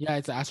 Yeah,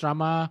 it's an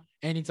asrama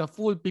and it's a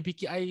full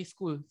PPKI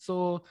school.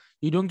 So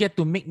you don't get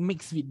to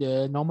mix with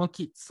the normal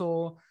kids.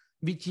 So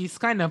which is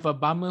kind of a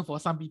bummer for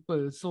some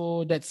people.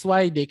 So that's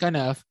why they kind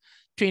of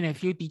train a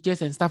few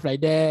teachers and stuff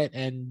like that.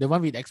 And the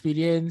one with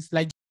experience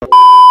like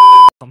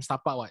from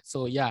Tapak what.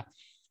 So yeah.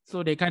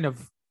 So they kind of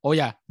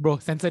bro,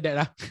 censor that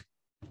lah.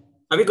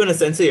 Are we gonna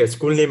censor your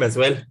school name as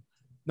well?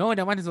 No,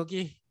 that one is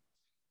okay.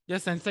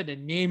 Just censor the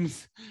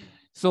names.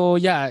 So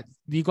yeah,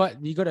 we got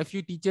a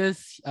few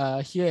teachers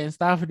here and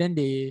stuff. Then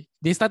they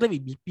started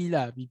with BP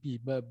lah,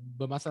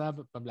 bermasalah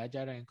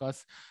pembelajaran.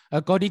 Because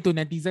according to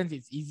netizens,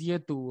 it's easier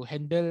to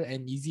handle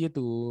and easier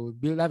to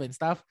build up and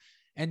stuff.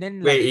 And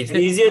then it's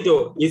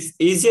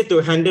easier to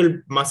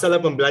handle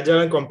masalah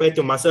pembelajaran compared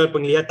to masalah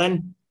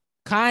penglihatan.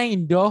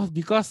 Kind of,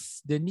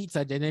 because the needs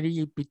are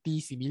generally pretty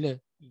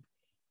similar.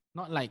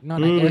 Not like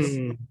us.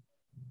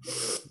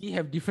 We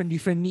have different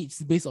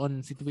needs based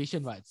on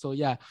situation, right? So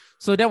yeah.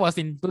 So that was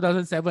in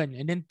 2007.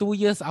 And then 2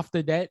 years after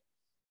that,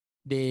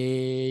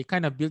 they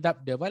kind of built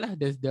up the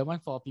one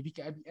for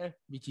PPKIBL,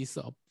 which is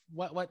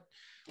what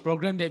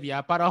program that we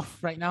are part of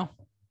right now.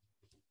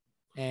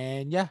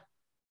 And yeah.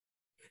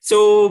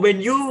 So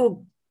when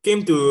you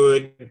came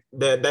to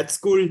that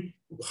school,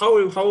 how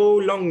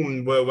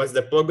long was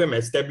the program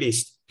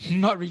established?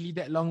 Not really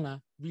that long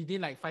lah. Within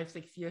like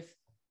 5-6 years.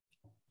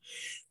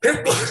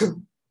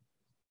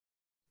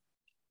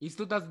 It's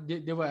 2000.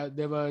 They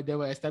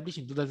were established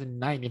in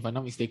 2009, if I'm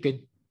not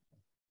mistaken.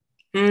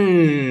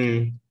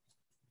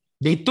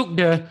 They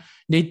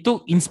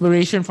took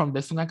inspiration from the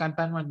Sungai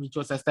Kantan one, which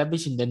was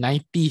established in the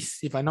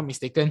 90s, if I'm not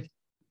mistaken.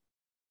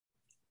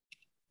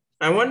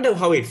 I wonder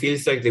how it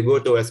feels like to go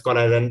to a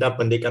Sekolah Rendah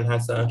Pendidikan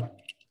Hasa.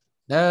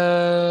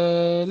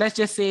 Let's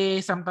just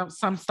say sometimes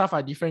some stuff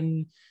are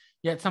different,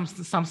 yet some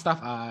stuff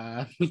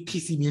are pretty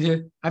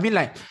similar. I mean,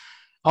 like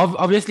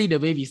obviously the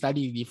way we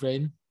study is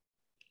different,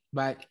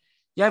 but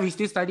yeah, we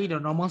still study the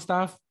normal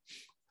stuff,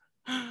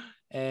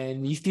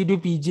 and we still do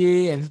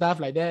PJ and stuff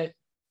like that.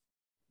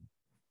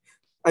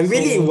 I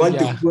really So, want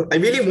yeah. to. I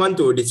really want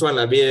to this one.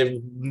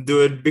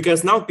 Do it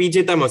because now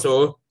PJ time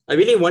also. I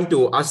really want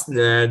to ask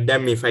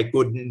them if I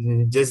could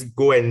just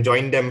go and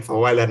join them for a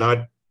while or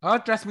not. Oh,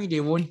 trust me,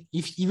 they won't.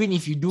 Even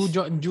if you do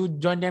join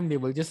them, they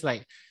will just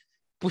like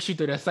push you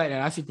to the side and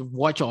ask you to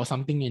watch or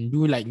something and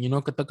do like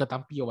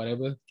ketampi or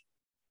whatever.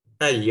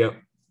 Yeah.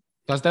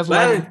 Because that's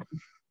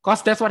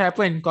what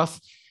happened.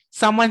 Because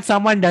someone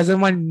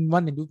doesn't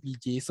want to do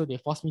PJ, so they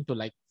forced me to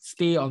like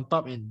stay on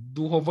top and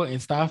do homework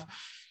and stuff.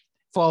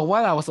 For a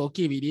while, I was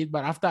okay with it,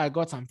 but after I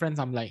got some friends,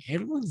 I'm like,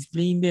 everyone's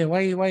playing there.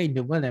 Why in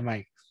the world am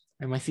I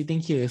sitting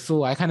here?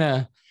 So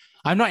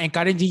I'm not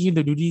encouraging you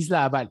to do this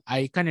lah, but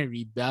I kind of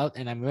rebelled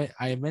and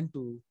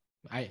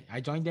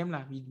I joined them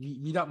lah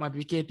without my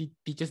BK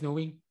teachers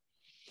knowing.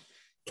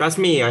 Trust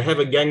me, I have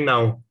a gang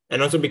now,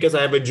 and also because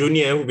I have a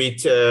junior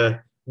which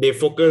they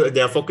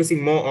are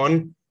focusing more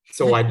on,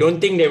 so I don't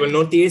think they will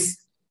notice.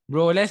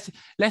 Bro, let's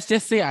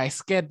just say I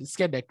scared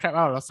the crap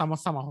out of some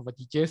of the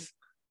teachers.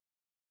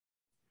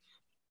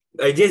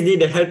 I just need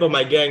the help of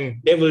my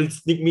gang. They will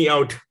sneak me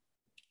out.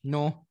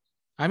 No,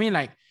 I mean,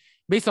 like,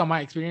 based on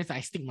my experience, I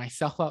stick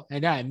myself up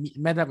and then I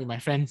met up with my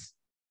friends.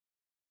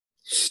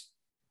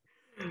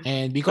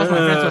 And because my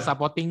friends were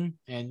supporting,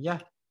 and yeah,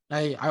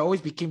 I always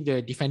became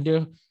the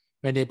defender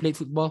when they played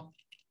football.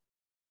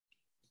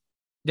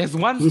 There's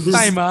one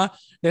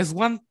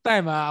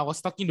time I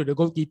was talking to the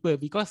goalkeeper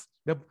because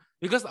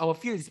our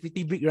field is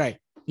pretty big, right?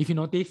 If you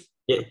notice.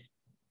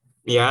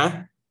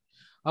 Yeah.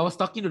 I was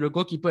talking to the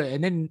goalkeeper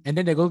and then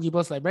the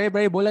goalkeeper was like,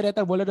 "Bray, bola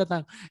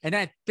datang." And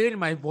then I turned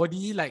my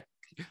body like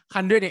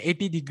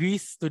 180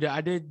 degrees to the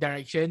other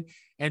direction,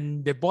 and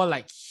the ball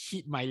like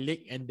hit my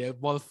leg and the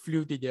ball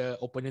flew to the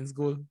opponent's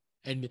goal.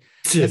 And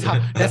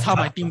that's how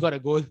my team got a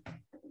goal.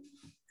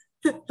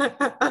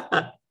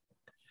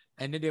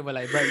 And then they were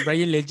like,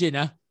 "Brian legend,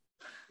 huh?"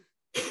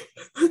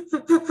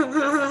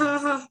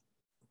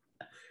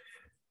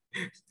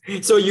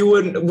 So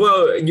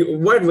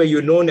what were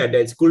you known at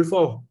that school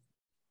for?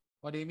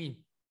 What do you mean?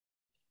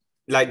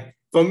 Like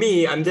for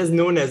me, I'm just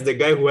known as the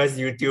guy who has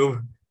YouTube.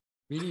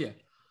 Really?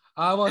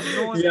 I was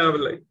known. Yeah,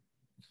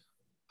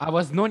 I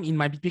was known in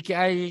my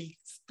BPKI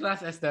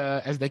class as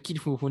the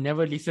kid who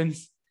never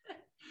listens.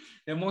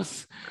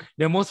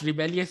 the most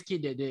rebellious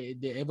kid that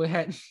they ever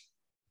had.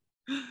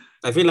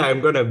 I feel like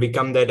I'm gonna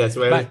become that as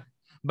well.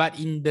 But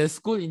in the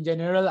school in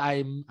general,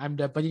 I'm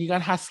the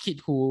Pendidikan Khas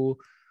kid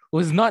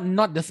who's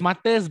not the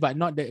smartest, but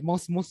not the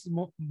most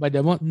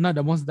not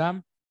the most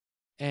dumb.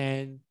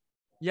 And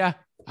yeah,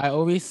 I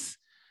always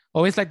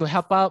like to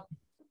help out,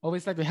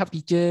 always like to help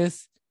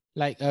teachers,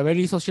 like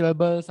very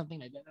sociable, something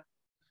like that.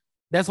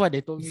 That's what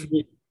they told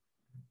me.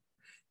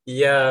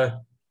 Yeah.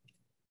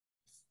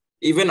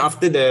 Even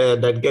after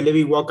that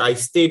gallery walk, I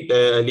stayed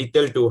a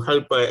little to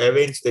help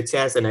arrange the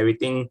chairs and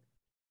everything.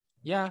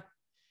 Yeah.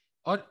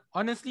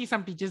 Honestly,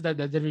 some teachers that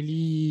doesn't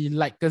really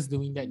like us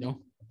doing that,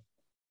 no.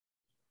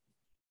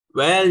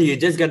 Well, you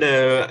just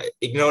gotta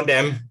ignore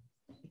them.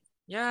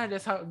 Yeah,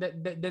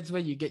 that's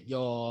where you get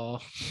your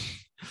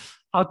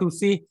how to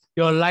say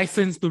your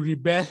license to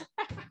rebel.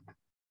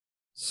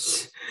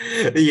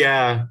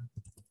 Yeah.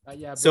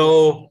 Yeah.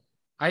 So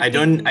I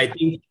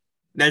think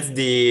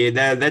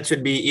that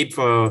should be it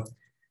for.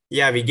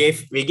 Yeah, we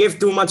gave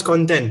too much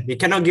content. We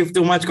cannot give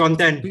too much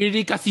content.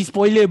 Really kasih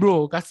spoiler,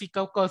 bro. Kasih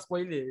kau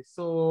spoiler.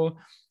 So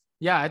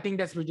yeah, I think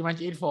that's pretty much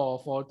it for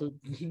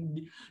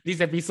this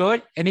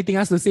episode. Anything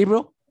else to say,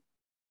 bro?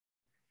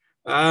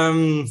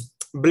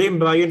 Blame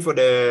Brian for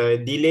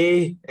the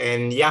delay,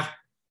 and yeah,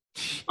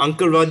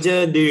 Uncle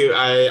Roger,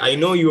 I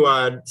know you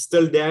are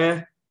still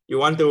there. You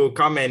want to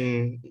come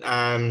and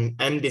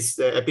end this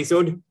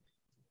episode?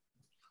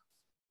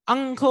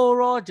 Uncle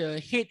Roger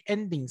hate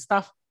ending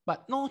stuff,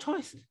 but no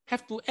choice,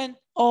 have to end.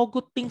 All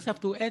good things have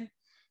to end.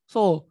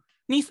 So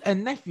niece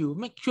and nephew,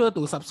 make sure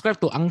to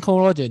subscribe to Uncle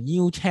Roger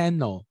new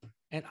channel,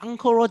 and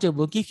Uncle Roger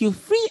will give you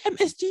free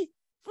MSG.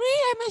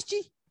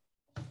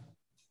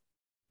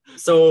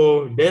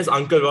 So there's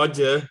Uncle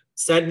Roger.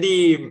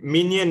 Sadly,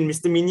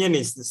 Mr. Minion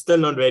is still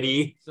not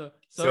ready.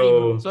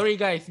 Sorry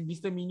guys,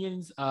 Mr.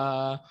 Minion's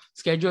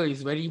schedule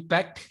is very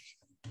packed.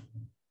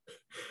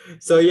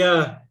 So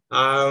yeah,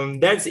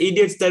 that's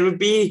Idiot's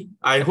Therapy.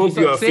 I hope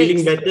you are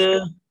feeling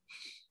better.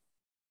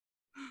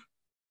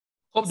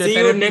 See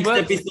you next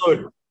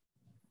episode.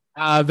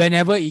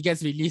 Whenever it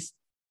gets released.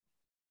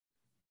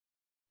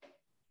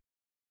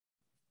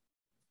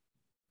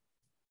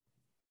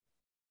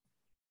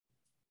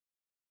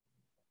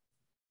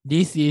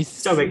 This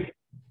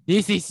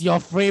is your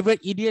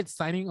favorite idiot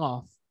signing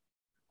off.